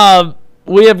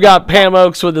 We have got Pam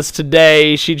Oakes with us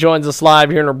today. She joins us live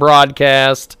here in our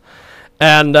broadcast.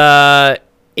 And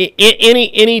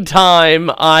any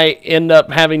time I end up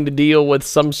having to deal with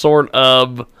some sort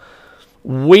of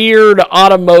weird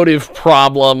automotive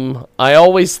problem, I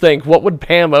always think, what would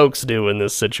Pam Oakes do in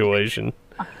this situation?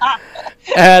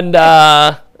 And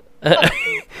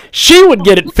she would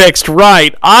get it fixed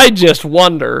right. I just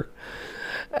wonder.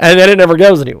 And then it never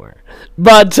goes anywhere.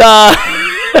 But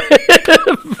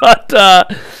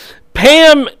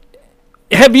Pam,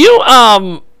 have you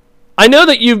I know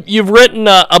that you've written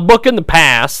a book in the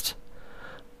past.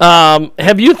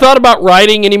 Have you thought about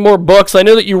writing any more books? I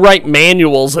know that you write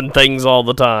manuals and things all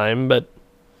the time, but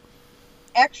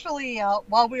actually,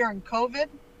 while we were in COVID,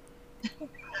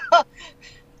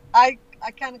 I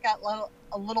kind of got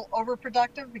a little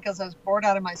overproductive because I was bored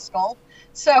out of my skull.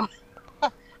 So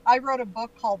I wrote a book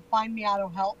called Find Me Auto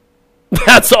Help.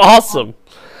 That's awesome.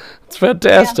 It's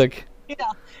fantastic.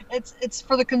 Yeah, it's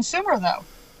for the consumer though.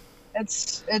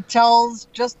 It tells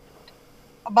just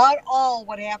about all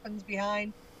what happens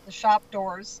behind the shop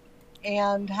doors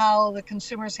and how the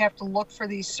consumers have to look for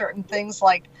these certain things,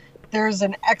 like there's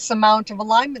an X amount of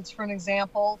alignments, for an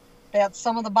example, that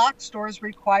some of the box stores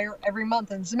require every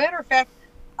month. And as a matter of fact,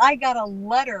 I got a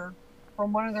letter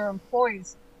from one of their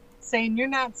employees saying you're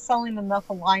not selling enough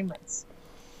alignments.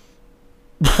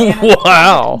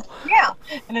 Wow. Yeah,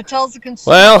 and it tells the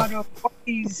consumer how to avoid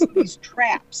these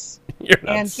traps. You're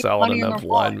not selling enough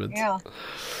alignments. Yeah,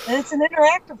 and it's an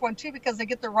interactive one too because they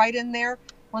get the right in there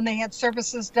when they had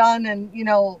services done and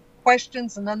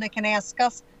questions, and then they can ask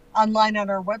us online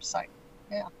on our website.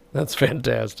 Yeah, that's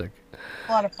fantastic.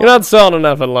 A lot of fun. You're not selling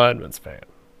enough alignments, man.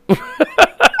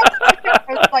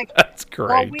 It's like, that's great.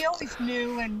 Well, we always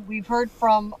knew, and we've heard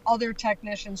from other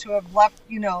technicians who have left,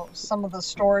 some of the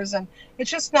stores, and it's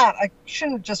just not. I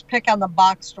shouldn't just pick on the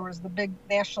box stores, the big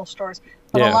national stores,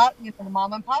 but a lot, the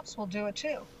mom and pops will do it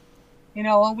too.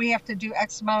 We have to do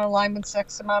X amount of alignments,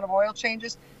 X amount of oil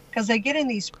changes, because they get in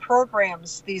these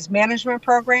programs, these management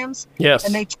programs, yes,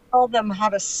 and they tell them how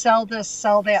to sell this,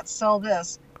 sell that, sell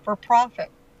this for profit.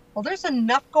 Well, there's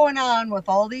enough going on with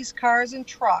all these cars and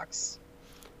trucks.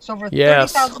 So over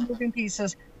 30,000 moving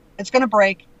pieces, it's going to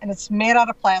break, and it's made out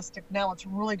of plastic. Now it's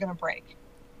really going to break.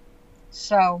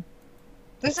 So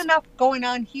there's enough going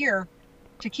on here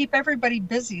to keep everybody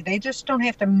busy. They just don't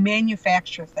have to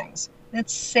manufacture things.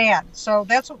 It's sad. So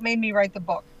that's what made me write the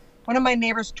book. One of my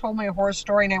neighbors told me a horror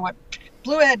story, and I went,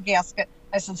 blew a head gasket.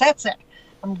 I said, that's it.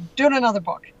 I'm doing another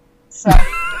book. So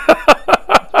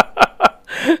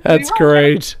that's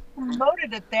great.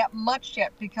 Promoted it that much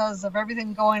yet because of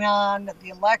everything going on, the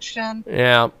election.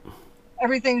 Yeah.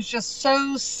 Everything's just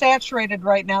so saturated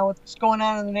right now with what's going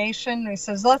on in the nation. And he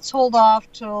says, let's hold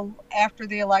off till after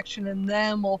the election and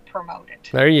then we'll promote it.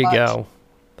 There you go.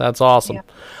 That's awesome. Yeah.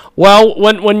 Well,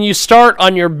 when you start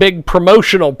on your big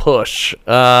promotional push,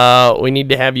 we need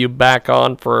to have you back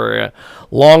on for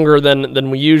longer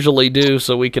than we usually do,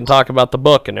 so we can talk about the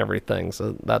book and everything.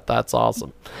 So that's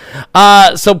awesome.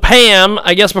 So Pam,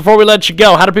 I guess before we let you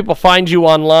go, how do people find you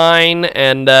online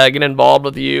and get involved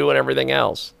with you and everything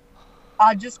else?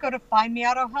 Just go to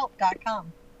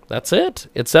findmeautohelp.com. That's it.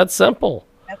 It's that simple.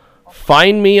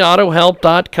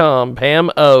 Findmeautohelp.com. Pam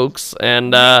Oakes.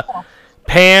 And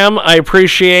Pam, I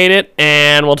appreciate it,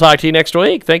 and we'll talk to you next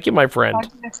week. Thank you, my friend.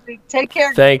 Talk to you next week. Take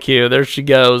care. Thank you. There she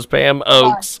goes, Pam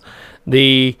Oakes,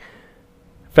 the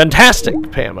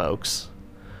fantastic Pam Oakes.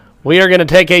 We are going to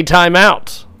take a time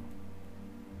out.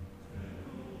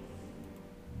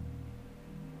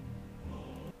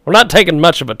 We're not taking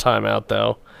much of a time out,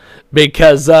 though,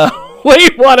 because we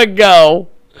want to go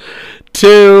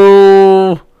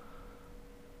to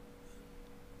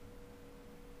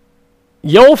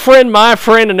your friend, my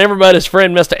friend, and everybody's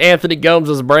friend, Mr. Anthony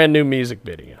Gomes' brand new music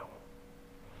video.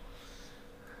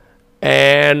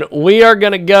 And we are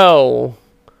going to go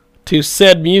to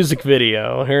said music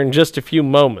video here in just a few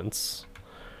moments.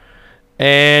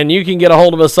 And you can get a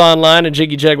hold of us online at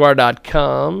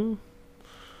jiggyjaguar.com.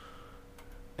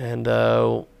 And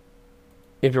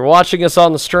if you're watching us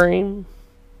on the stream,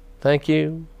 thank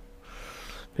you.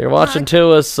 If you're watching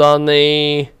to us on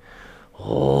the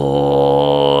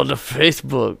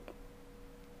Facebook,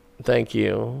 thank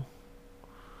you.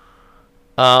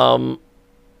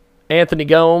 Anthony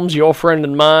Gomes, your friend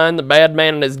and mine, the bad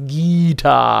man and his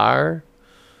guitar.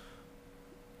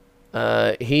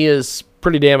 He is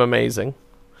pretty damn amazing.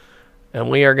 And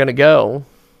we are going to go.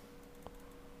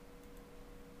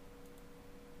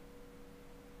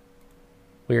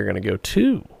 We are going to go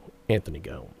to Anthony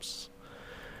Gomes,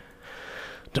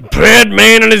 the bad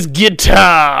man and his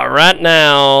guitar, right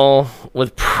now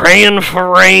with Praying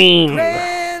for Rain.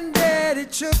 Granddaddy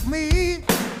took me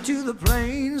to the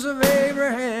plains of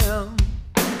Abraham.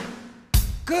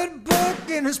 Good book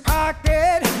in his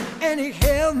pocket, and he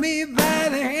held me by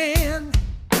the hand.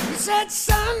 He said,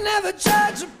 son, never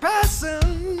judge a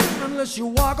person unless you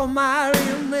walk a mile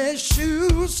in their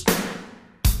shoes.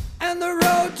 And the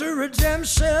road to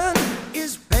redemption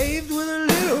is paved with a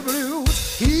little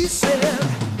blues. He said,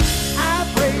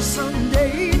 I pray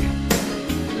someday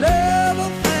love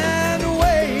will find a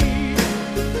way.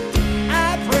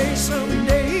 I pray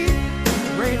someday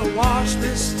rain will wash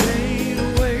this stain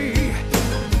away.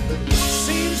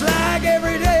 Seems like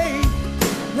every day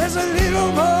there's a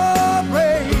little more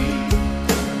rain.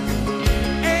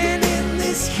 And in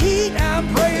this heat I'm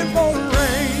praying for rain.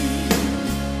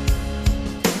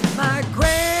 My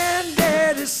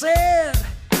granddaddy said,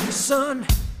 son,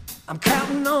 I'm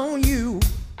counting on you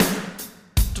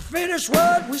to finish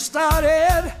what we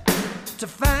started, to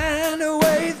find a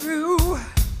way through.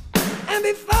 And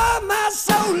before my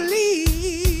soul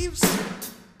leaves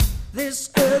this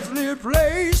earthly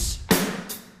place,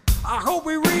 I hope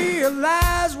we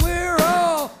realize we're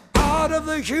all part of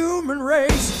the human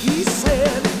race. He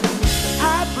said,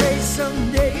 I pray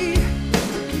someday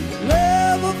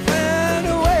love will find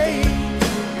a way.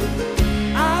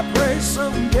 I pray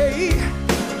someday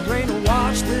rain will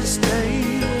wash this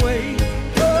stain away.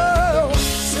 Oh,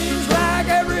 seems like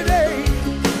every day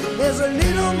there's a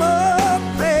little more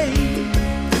pain.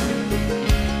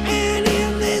 And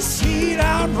in this heat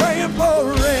I'm praying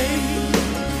for rain.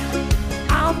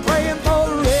 I'm praying for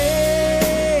rain.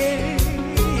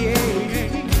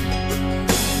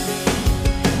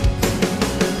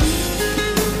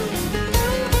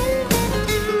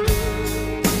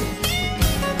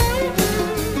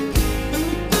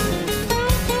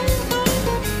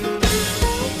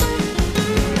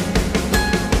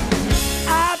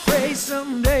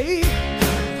 Someday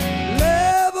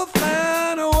love will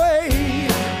find a way.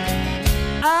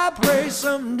 I pray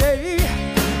someday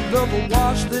love will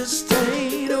wash this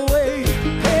stain away.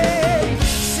 Hey,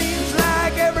 seems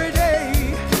like every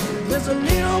day there's a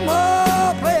little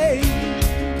more pain.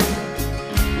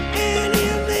 And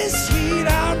in this heat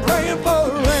I'm praying for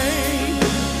rain.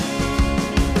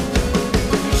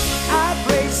 I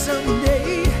pray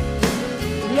someday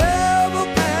love will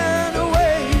find a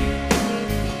way.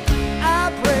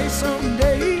 I pray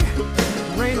someday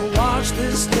rain will wash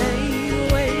this stain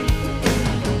away.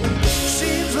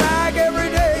 Seems like every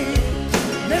day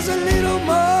there's a little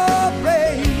more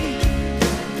rain.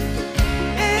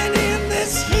 And in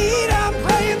this heat I'm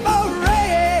praying for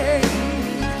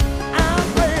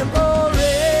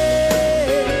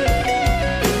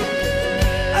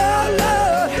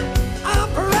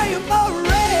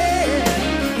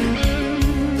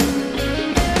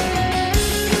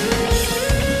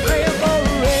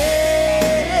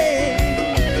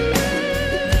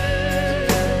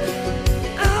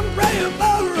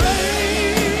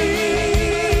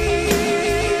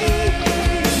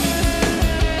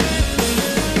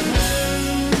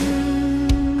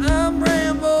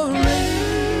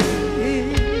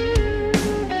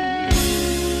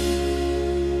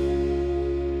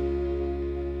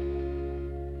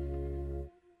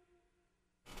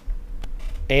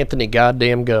Anthony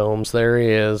goddamn Gomes. There he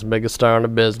is, biggest star in the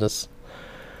business.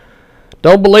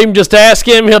 Don't believe him, just ask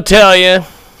him, he'll tell you.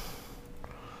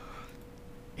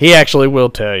 He actually will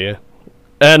tell you.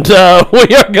 And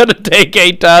we are going to take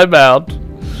a timeout.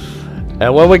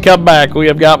 And when we come back, we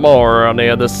have got more on the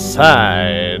other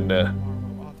side.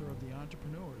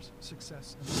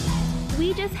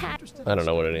 I don't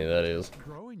know what any of that is.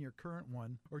 Growing your current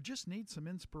one or just need some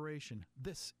inspiration,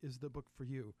 this is the book for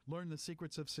you. Learn the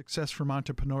secrets of success from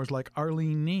entrepreneurs like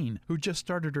Arlene Neen, who just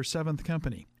started her 7th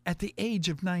company at the age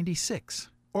of 96.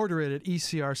 Order it at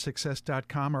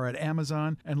ecrsuccess.com or at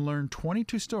Amazon and learn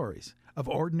 22 stories of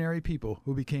ordinary people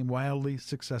who became wildly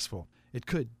successful. It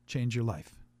could change your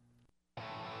life.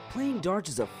 Playing darts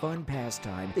is a fun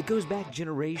pastime that goes back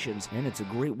generations, and it's a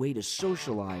great way to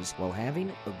socialize while having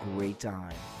a great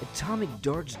time.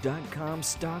 AtomicDarts.com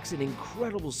stocks an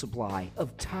incredible supply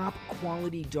of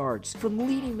top-quality darts from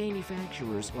leading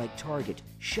manufacturers like Target,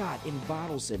 Schott, and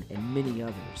Bottleson, and many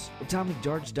others.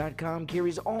 AtomicDarts.com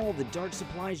carries all the dart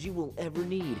supplies you will ever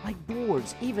need, like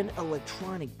boards, even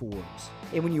electronic boards.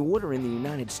 And when you order in the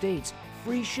United States,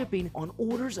 free shipping on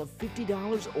orders of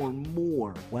 $50 or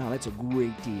more. Wow, that's a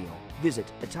great deal. Visit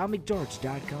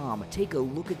AtomicDarts.com. Take a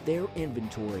look at their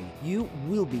inventory. You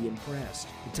will be impressed.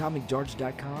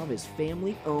 AtomicDarts.com is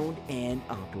family owned and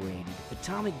operated.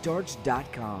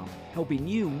 AtomicDarts.com, helping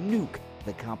you nuke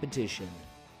the competition.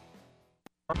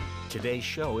 Today's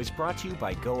show is brought to you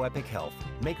by Go Epic Health,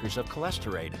 makers of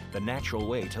Cholesterade, the natural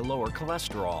way to lower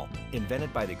cholesterol.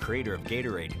 Invented by the creator of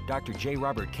Gatorade, Dr. J.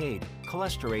 Robert Cade,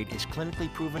 Cholesterade is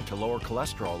clinically proven to lower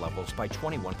cholesterol levels by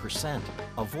 21%.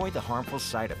 Avoid the harmful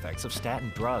side effects of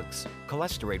statin drugs.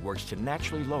 Cholesterade works to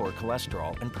naturally lower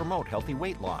cholesterol and promote healthy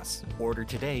weight loss. Order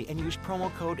today and use promo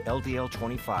code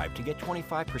LDL25 to get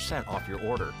 25% off your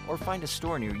order, or find a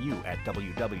store near you at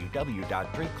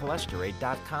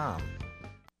www.drinkcholesterade.com.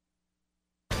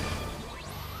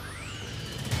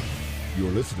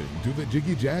 You're listening to the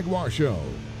Jiggy Jaguar Show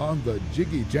on the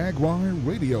Jiggy Jaguar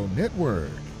Radio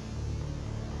Network.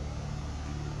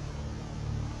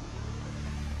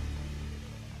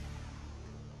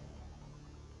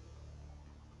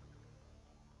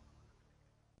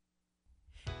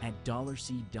 At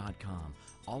dollarseed.com,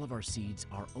 all of our seeds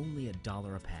are only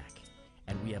 $1 a pack.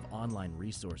 And we have online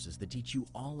resources that teach you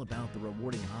all about the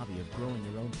rewarding hobby of growing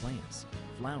your own plants,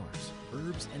 flowers,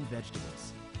 herbs, and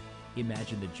vegetables.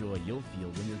 Imagine the joy you'll feel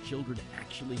when your children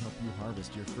actually help you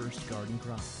harvest your first garden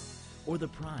crop, or the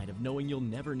pride of knowing you'll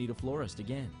never need a florist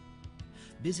again.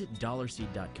 Visit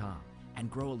dollarseed.com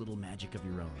and grow a little magic of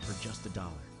your own for just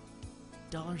 $1.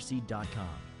 Dollarseed.com.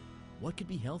 What could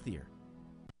be healthier?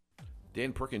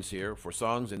 Dan Perkins here for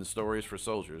Songs and Stories for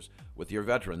Soldiers with your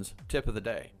Veterans Tip of the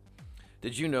Day.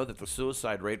 Did you know that the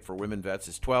suicide rate for women vets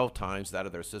is 12 times that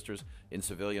of their sisters in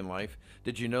civilian life?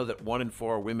 Did you know that 1 in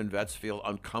 4 women vets feel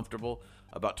uncomfortable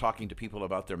about talking to people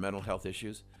about their mental health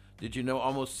issues? Did you know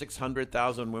almost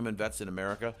 600,000 women vets in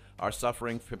America are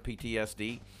suffering from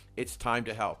PTSD? It's time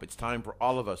to help. It's time for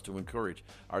all of us to encourage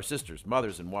our sisters,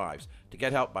 mothers, and wives to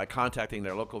get help by contacting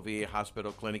their local VA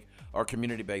hospital, clinic, or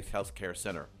community-based health care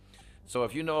center. So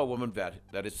if you know a woman vet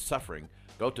that is suffering,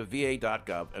 go to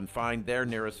va.gov and find their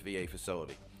nearest VA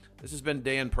facility. This has been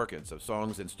Dan Perkins of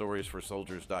Songs and Stories for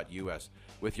Soldiers.us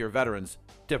with your Veterans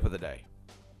Tip of the Day.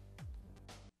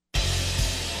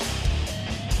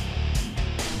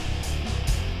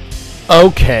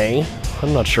 Okay,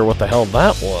 I'm not sure what the hell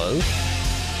that was.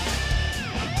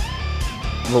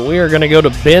 But we are going to go to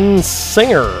Ben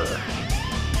Singer.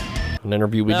 An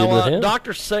interview we did with him.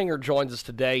 Dr. Singer joins us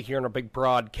today here in our big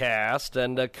broadcast,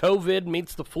 and COVID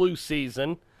meets the flu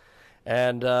season,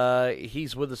 and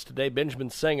he's with us today, Benjamin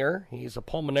Singer. He's a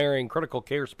pulmonary and critical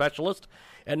care specialist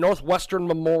at Northwestern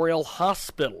Memorial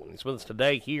Hospital. He's with us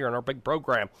today here in our big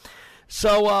program.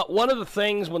 So one of the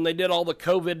things when they did all the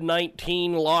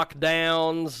COVID-19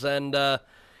 lockdowns and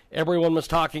everyone was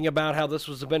talking about how this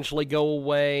was eventually go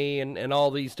away and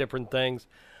all these different things,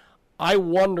 I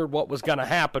wondered what was going to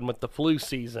happen with the flu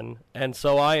season, and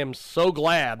so I am so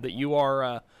glad that you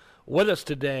are with us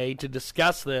today to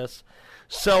discuss this.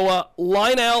 So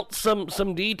line out some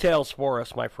details for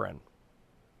us, my friend.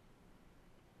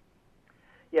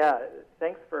 Yeah,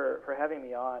 thanks for having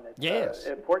me on. It's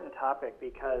an important topic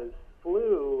because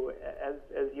flu, as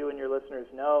you and your listeners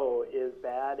know, is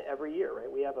bad every year,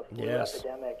 right? We have a flu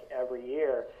epidemic every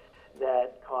year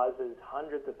that causes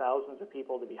hundreds of thousands of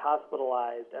people to be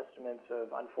hospitalized, estimates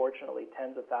of, unfortunately,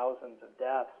 tens of thousands of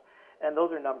deaths. And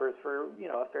those are numbers for,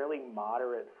 a fairly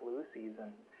moderate flu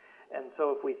season. And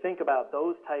so if we think about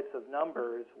those types of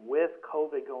numbers with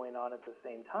COVID going on at the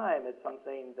same time, it's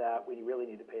something that we really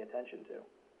need to pay attention to.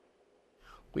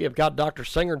 We have got Dr.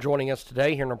 Singer joining us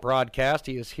today here in the broadcast.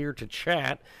 He is here to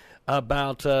chat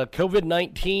about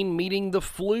COVID-19 meeting the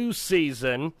flu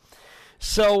season.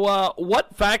 So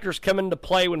what factors come into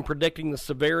play when predicting the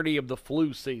severity of the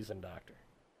flu season, Doctor?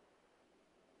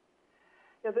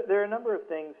 Yeah, there are a number of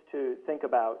things to think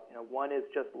about. One is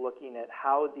just looking at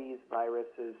how these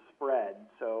viruses spread.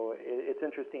 So it's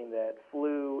interesting that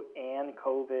flu and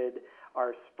COVID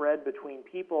are spread between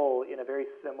people in a very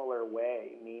similar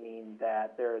way, meaning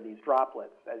that there are these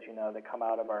droplets, as you know, that come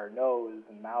out of our nose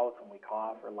and mouth when we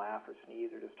cough or laugh or sneeze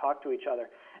or just talk to each other,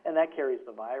 and that carries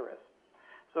the virus.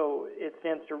 So it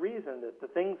stands to reason that the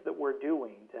things that we're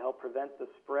doing to help prevent the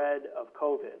spread of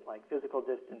COVID, like physical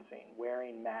distancing,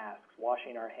 wearing masks,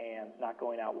 washing our hands, not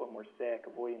going out when we're sick,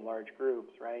 avoiding large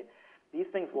groups, right? These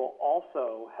things will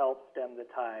also help stem the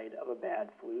tide of a bad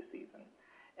flu season.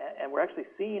 And we're actually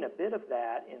seeing a bit of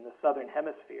that in the Southern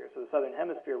Hemisphere. So the Southern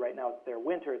Hemisphere right now, it's their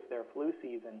winter, it's their flu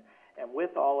season. And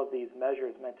with all of these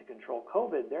measures meant to control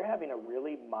COVID, they're having a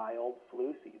really mild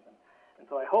flu season. And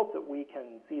so I hope that we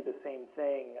can see the same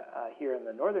thing here in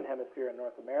the Northern Hemisphere in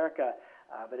North America.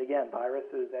 But again,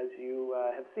 viruses, as you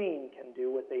have seen, can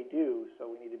do what they do. So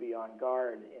we need to be on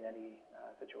guard in any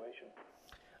situation.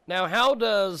 Now, how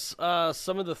does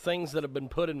some of the things that have been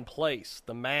put in place,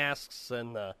 the masks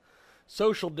and the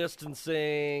social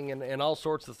distancing and all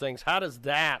sorts of things, how does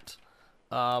that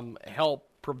help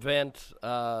prevent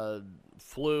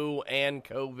flu and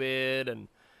COVID and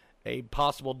a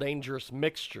possible dangerous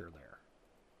mixture there?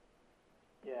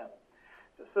 Yeah.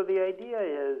 So the idea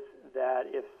is that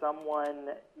if someone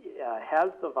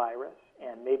has the virus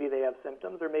and maybe they have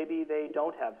symptoms or maybe they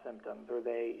don't have symptoms or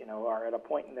they are at a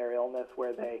point in their illness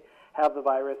where they have the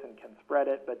virus and can spread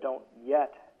it but don't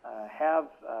yet have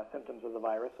symptoms of the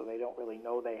virus, so they don't really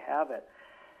know they have it.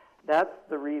 That's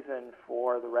the reason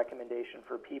for the recommendation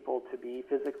for people to be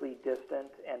physically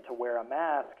distant and to wear a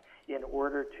mask in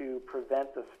order to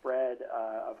prevent the spread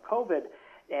of COVID.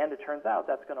 And it turns out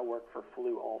that's going to work for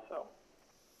flu also.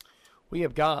 We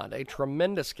have got a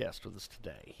tremendous guest with us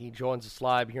today. He joins us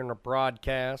live here in our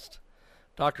broadcast.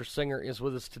 Dr. Singer is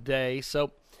with us today.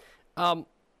 So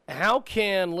how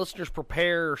can listeners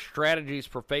prepare strategies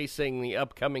for facing the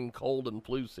upcoming cold and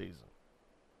flu season?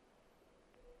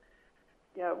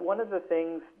 Yeah, one of the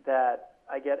things that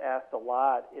I get asked a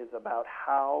lot is about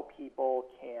how people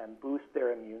can boost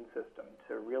their immune system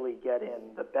to really get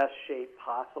in the best shape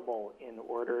possible in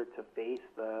order to face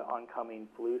the oncoming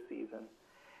flu season.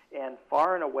 And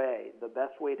far and away, the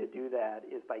best way to do that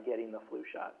is by getting the flu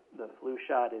shot. The flu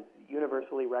shot is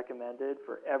universally recommended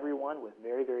for everyone with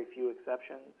very, very few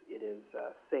exceptions. It is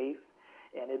safe,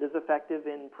 and it is effective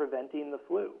in preventing the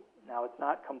flu. Now, it's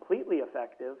not completely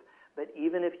effective, but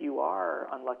even if you are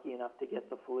unlucky enough to get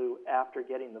the flu after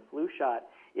getting the flu shot,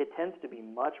 it tends to be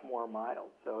much more mild.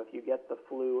 So if you get the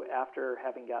flu after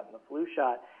having gotten the flu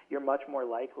shot, you're much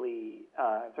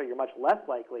less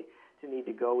likely to need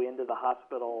to go into the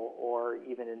hospital or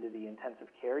even into the intensive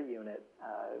care unit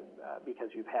because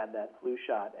you've had that flu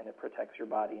shot, and it protects your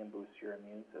body and boosts your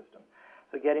immune system.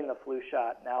 So getting the flu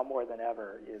shot now more than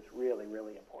ever is really,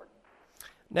 really important.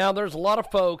 Now, there's a lot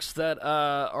of folks that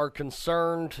are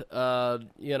concerned,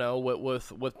 with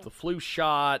the flu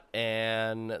shot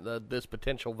and this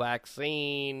potential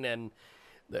vaccine and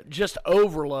just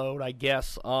overload, I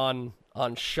guess, on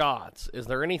shots. Is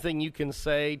there anything you can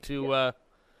say to,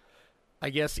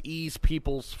 ease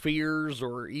people's fears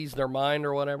or ease their mind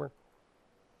or whatever?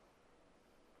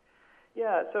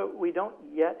 Yeah, so we don't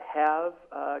yet have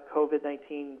a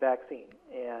COVID-19 vaccine,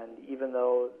 and even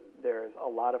though there's a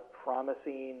lot of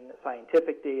promising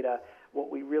scientific data,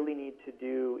 what we really need to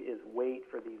do is wait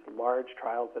for these large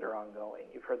trials that are ongoing.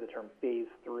 You've heard the term phase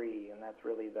 3, and that's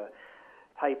really the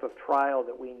type of trial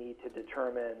that we need to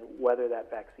determine whether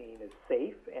that vaccine is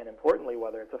safe and, importantly,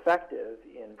 whether it's effective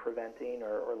in preventing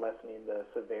or lessening the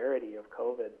severity of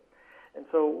COVID. And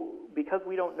so because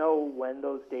we don't know when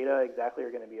those data exactly are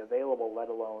going to be available, let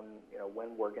alone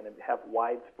when we're going to have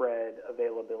widespread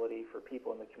availability for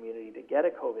people in the community to get a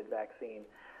COVID vaccine,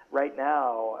 right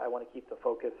now I want to keep the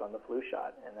focus on the flu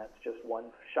shot. And that's just one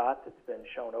shot that's been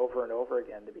shown over and over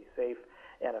again to be safe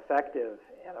and effective,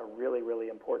 and a really, really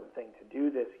important thing to do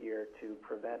this year to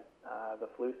prevent the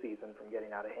flu season from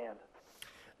getting out of hand.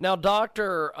 Now,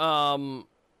 Doctor,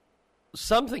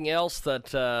 something else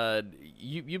that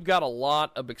you've got a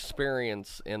lot of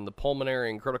experience in the pulmonary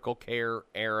and critical care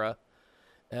era,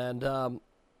 and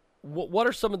what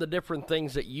are some of the different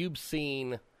things that you've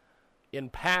seen in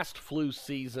past flu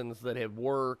seasons that have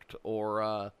worked,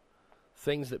 or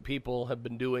things that people have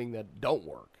been doing that don't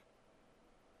work?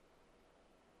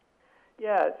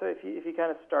 Yeah, so if you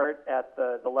kind of start at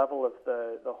the level of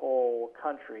the whole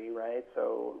country, right,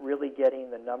 so really getting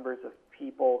the numbers of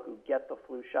people who get the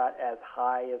flu shot as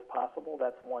high as possible,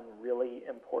 that's one really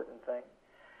important thing.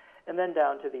 And then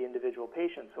down to the individual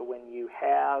patient. So when you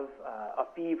have a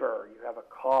fever, you have a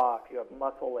cough, you have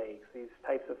muscle aches, these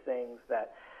types of things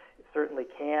that certainly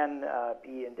can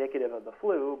be indicative of the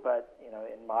flu, but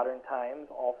in modern times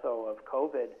also of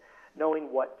COVID,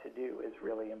 knowing what to do is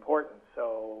really important.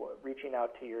 So reaching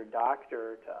out to your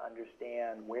doctor to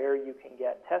understand where you can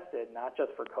get tested, not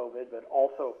just for COVID, but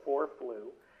also for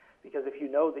flu. Because if you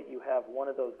know that you have one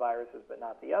of those viruses but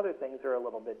not the other, things are a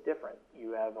little bit different.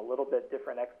 You have a little bit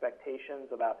different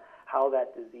expectations about how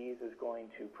that disease is going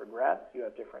to progress. You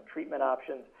have different treatment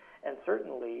options. And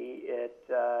certainly it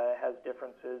has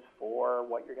differences for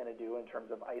what you're going to do in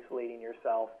terms of isolating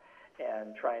yourself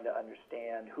and trying to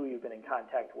understand who you've been in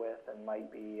contact with and might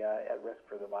be at risk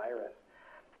for the virus.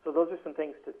 So those are some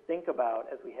things to think about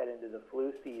as we head into the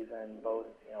flu season, both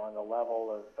on the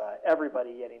level of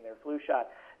everybody getting their flu shot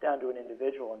down to an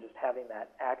individual, and just having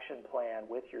that action plan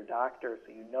with your doctor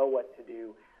so you know what to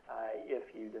do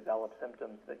if you develop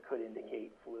symptoms that could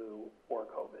indicate flu or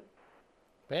COVID.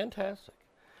 Fantastic.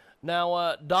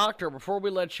 Now, Doctor, before we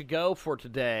let you go for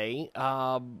today,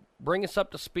 bring us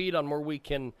up to speed on where we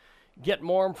can get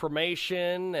more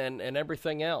information and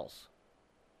everything else.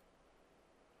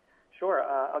 Sure.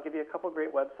 I'll give you a couple of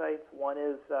great websites. One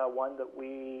is one that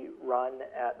we run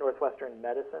at Northwestern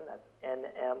Medicine. That's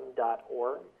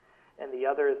nm.org. And the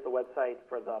other is the website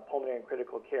for the Pulmonary and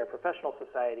Critical Care Professional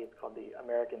Society. It's called the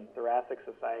American Thoracic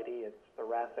Society. It's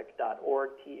thoracic.org,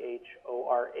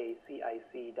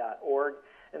 thoracic.org.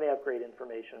 And they have great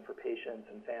information for patients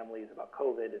and families about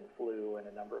COVID and flu and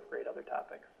a number of great other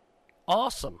topics.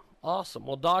 Awesome.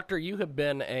 Well, Doctor, you have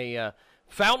been a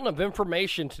fountain of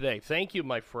information today. Thank you,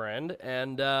 my friend.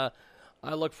 And I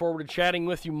look forward to chatting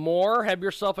with you more. Have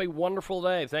yourself a wonderful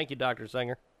day. Thank you, Dr.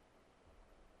 Singer.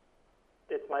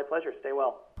 It's my pleasure. Stay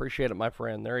well. Appreciate it, my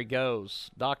friend. There he goes,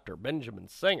 Dr. Benjamin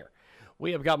Singer.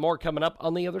 We have got more coming up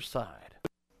on the other side.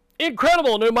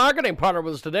 Incredible new marketing partner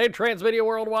with us today, Transmedia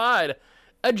Worldwide,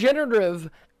 a generative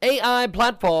AI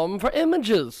platform for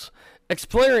images.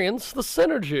 Experience the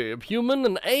synergy of human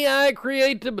and AI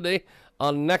creativity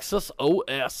on Nexus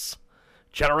OS.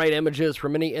 Generate images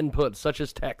from any input, such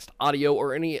as text, audio,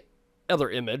 or any other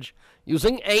image,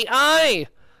 using AI.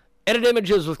 Edit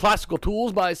images with classical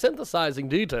tools by synthesizing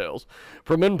details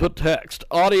from input text,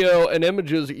 audio, and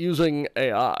images using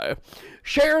AI.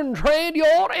 Share and trade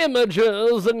your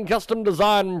images and custom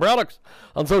design products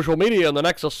on social media in the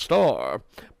Nexus store.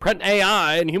 Print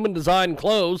AI and human design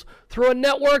clothes through a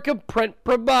network of print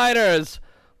providers.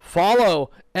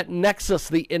 Follow at Nexus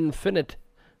the Infinite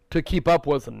to keep up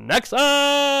with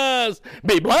Nexus.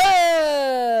 Be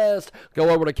blessed. Go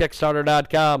over to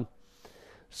Kickstarter.com.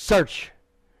 Search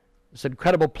this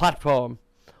incredible platform.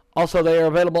 Also, they are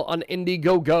available on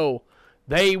Indiegogo.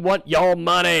 They want your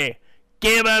money.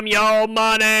 Give them your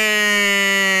money.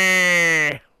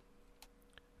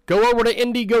 Go over to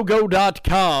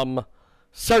Indiegogo.com.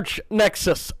 Search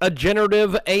Nexus, a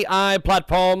generative AI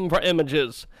platform for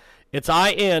images. It's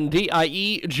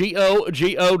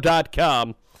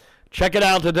INDIEGOGO.com. Check it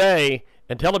out today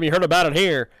and tell them you heard about it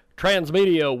here.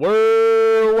 Transmedia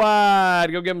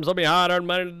Worldwide. Go give them some of your hard-earned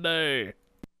money today.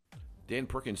 Dan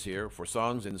Perkins here for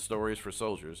Songs and Stories for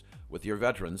Soldiers with your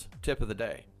Veterans Tip of the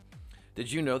Day.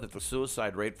 Did you know that the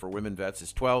suicide rate for women vets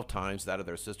is 12 times that of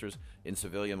their sisters in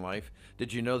civilian life?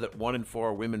 Did you know that 1 in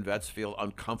 4 women vets feel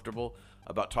uncomfortable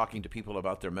about talking to people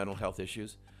about their mental health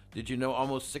issues? Did you know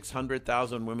almost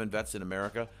 600,000 women vets in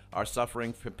America are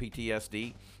suffering from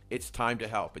PTSD? It's time to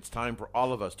help. It's time for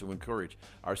all of us to encourage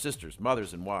our sisters,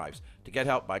 mothers, and wives to get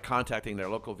help by contacting their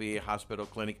local VA hospital,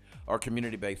 clinic, or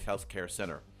community-based health care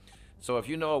center. So if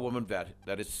you know a woman vet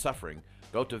that is suffering,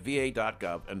 go to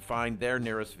va.gov and find their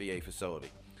nearest VA facility.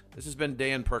 This has been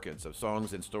Dan Perkins of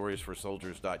Songs and Stories for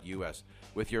Soldiers.us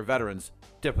with your Veterans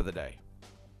Tip of the Day.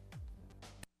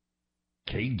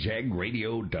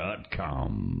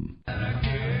 KJagRadio.com.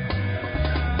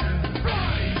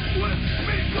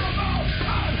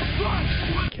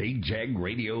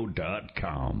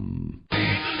 KJagRadio.com.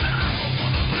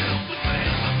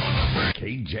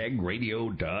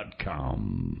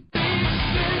 KJagRadio.com.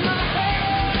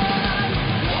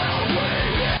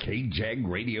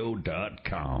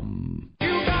 KJagRadio.com.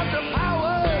 You got the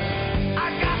power,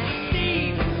 I got the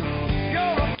steam.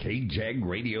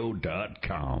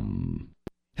 KJagRadio.com.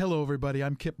 Hello, everybody.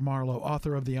 I'm Kip Marlowe,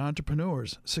 author of The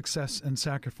Entrepreneurs, Success and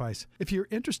Sacrifice. If you're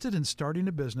interested in starting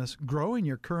a business, growing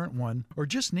your current one, or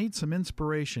just need some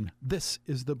inspiration, this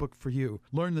is the book for you.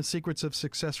 Learn the secrets of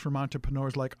success from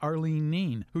entrepreneurs like Arlene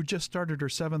Neen, who just started her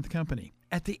 7th company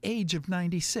at the age of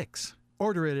 96.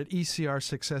 Order it at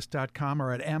ecrsuccess.com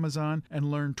or at Amazon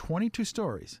and learn 22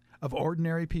 stories of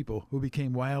ordinary people who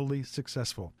became wildly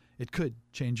successful. It could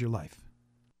change your life.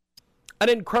 An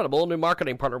incredible new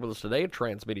marketing partner with us today at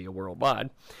Transmedia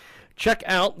Worldwide. Check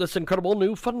out this incredible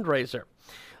new fundraiser.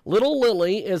 Little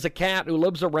Lily is a cat who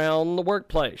lives around the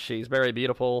workplace. She's very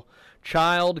beautiful,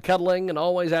 child, cuddling, and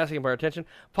always asking for attention,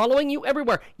 following you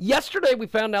everywhere. Yesterday, we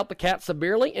found out the cat's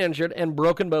severely injured and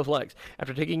broken both legs.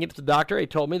 After taking it to the doctor, he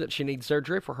told me that she needs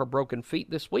surgery for her broken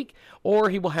feet this week, or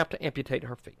he will have to amputate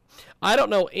her feet. I don't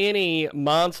know any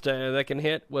monster that can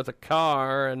hit with a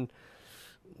car and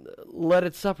let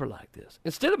it suffer like this.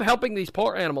 Instead of helping these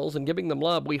poor animals and giving them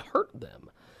love, we hurt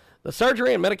them. The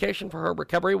surgery and medication for her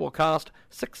recovery will cost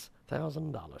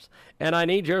 $6,000, and I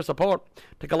need your support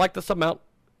to collect this amount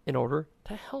in order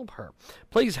to help her.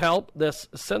 Please help this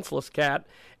senseless cat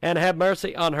and have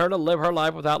mercy on her to live her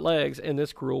life without legs in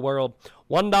this cruel world.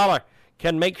 $1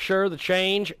 can make sure the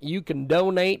change you can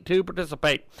donate to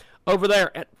participate over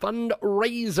there at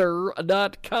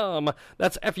fundraiser.com.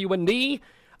 That's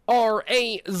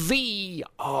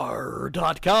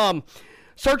FUNDRAZR.com.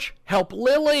 Search Help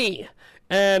Lily,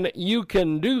 and you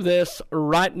can do this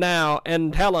right now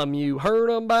and tell them you heard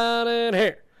about it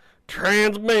here.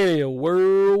 Transmedia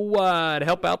Worldwide.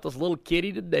 Help out this little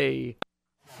kitty today.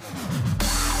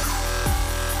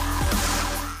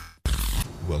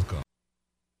 Welcome.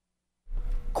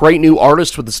 Great new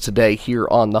artist with us today here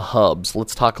on The Hubs.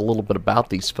 Let's talk a little bit about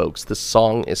these folks. This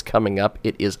song is coming up.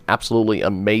 It is absolutely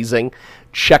amazing.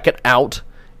 Check it out.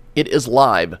 It is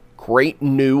live. Great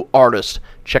new artist.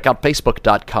 Check out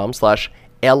Facebook.com/LEOLOVESHUGS.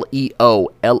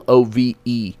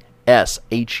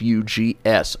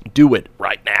 Do it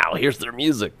right now. Here's their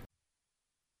music.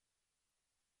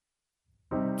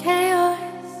 Chaos.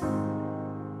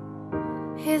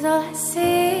 Here's all I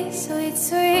see. Sweet,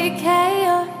 sweet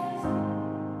chaos.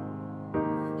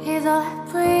 Here's all I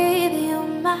breathe. You're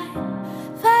my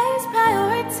first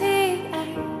priority. I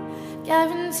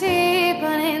guarantee,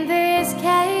 but in this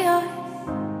chaos,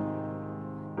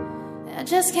 I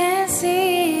just can't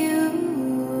see you.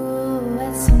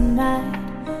 It's a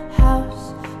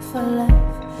madhouse full of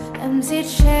empty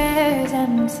chairs,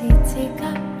 empty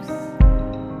teacups.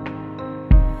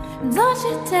 Don't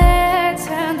you dare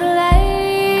turn the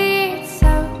lights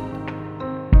out.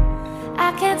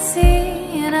 I can't see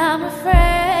and I'm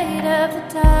afraid of the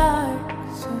dark.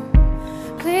 So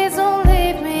please don't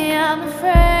leave me, I'm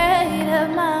afraid of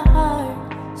my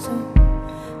heart. So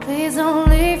please don't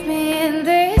leave me in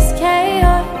this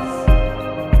chaos.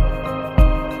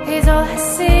 Here's all I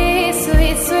see,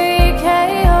 sweet, sweet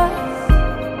chaos.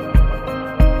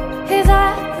 Here's all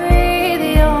I breathe,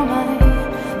 you're my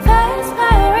first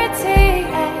priority.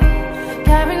 I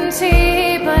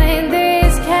guarantee, but in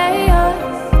this chaos,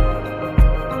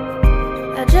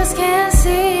 I just can't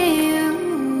see you.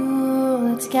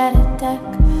 Let's get a deck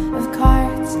of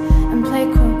cards and play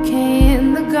croquet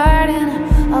in the garden.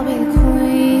 I'll be the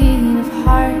queen of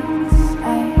hearts.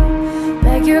 I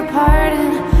beg your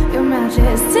pardon, your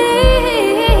majesties.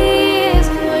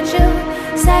 Would you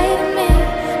say to me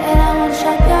that I won't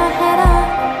chop your head off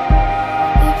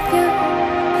if you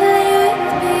play with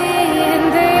me in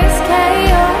this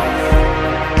chaos?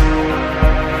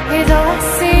 Here's all I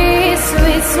see,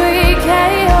 sweet, sweet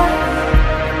chaos.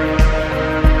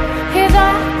 Here's all I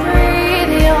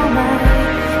breathe, you're my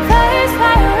first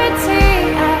priority.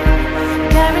 I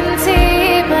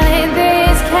guarantee, but in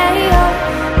this chaos,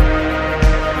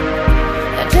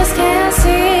 I just can't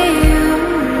see you.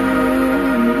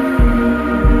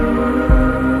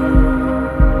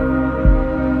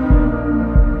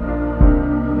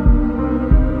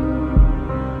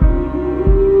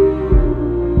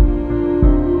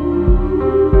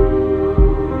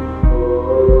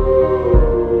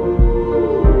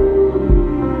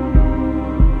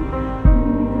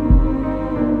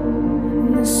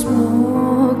 The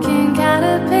smoking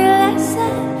caterpillar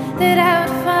said that I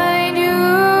would find you,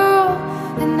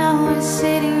 and now we're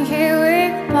sitting here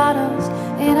with bottles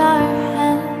in our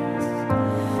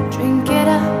hands. Drink it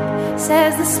up,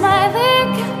 says the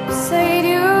smiling capsule.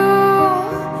 You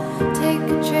take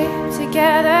a trip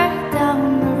together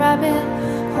down the rabbit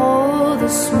hole. The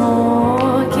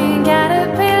smoking caterpillar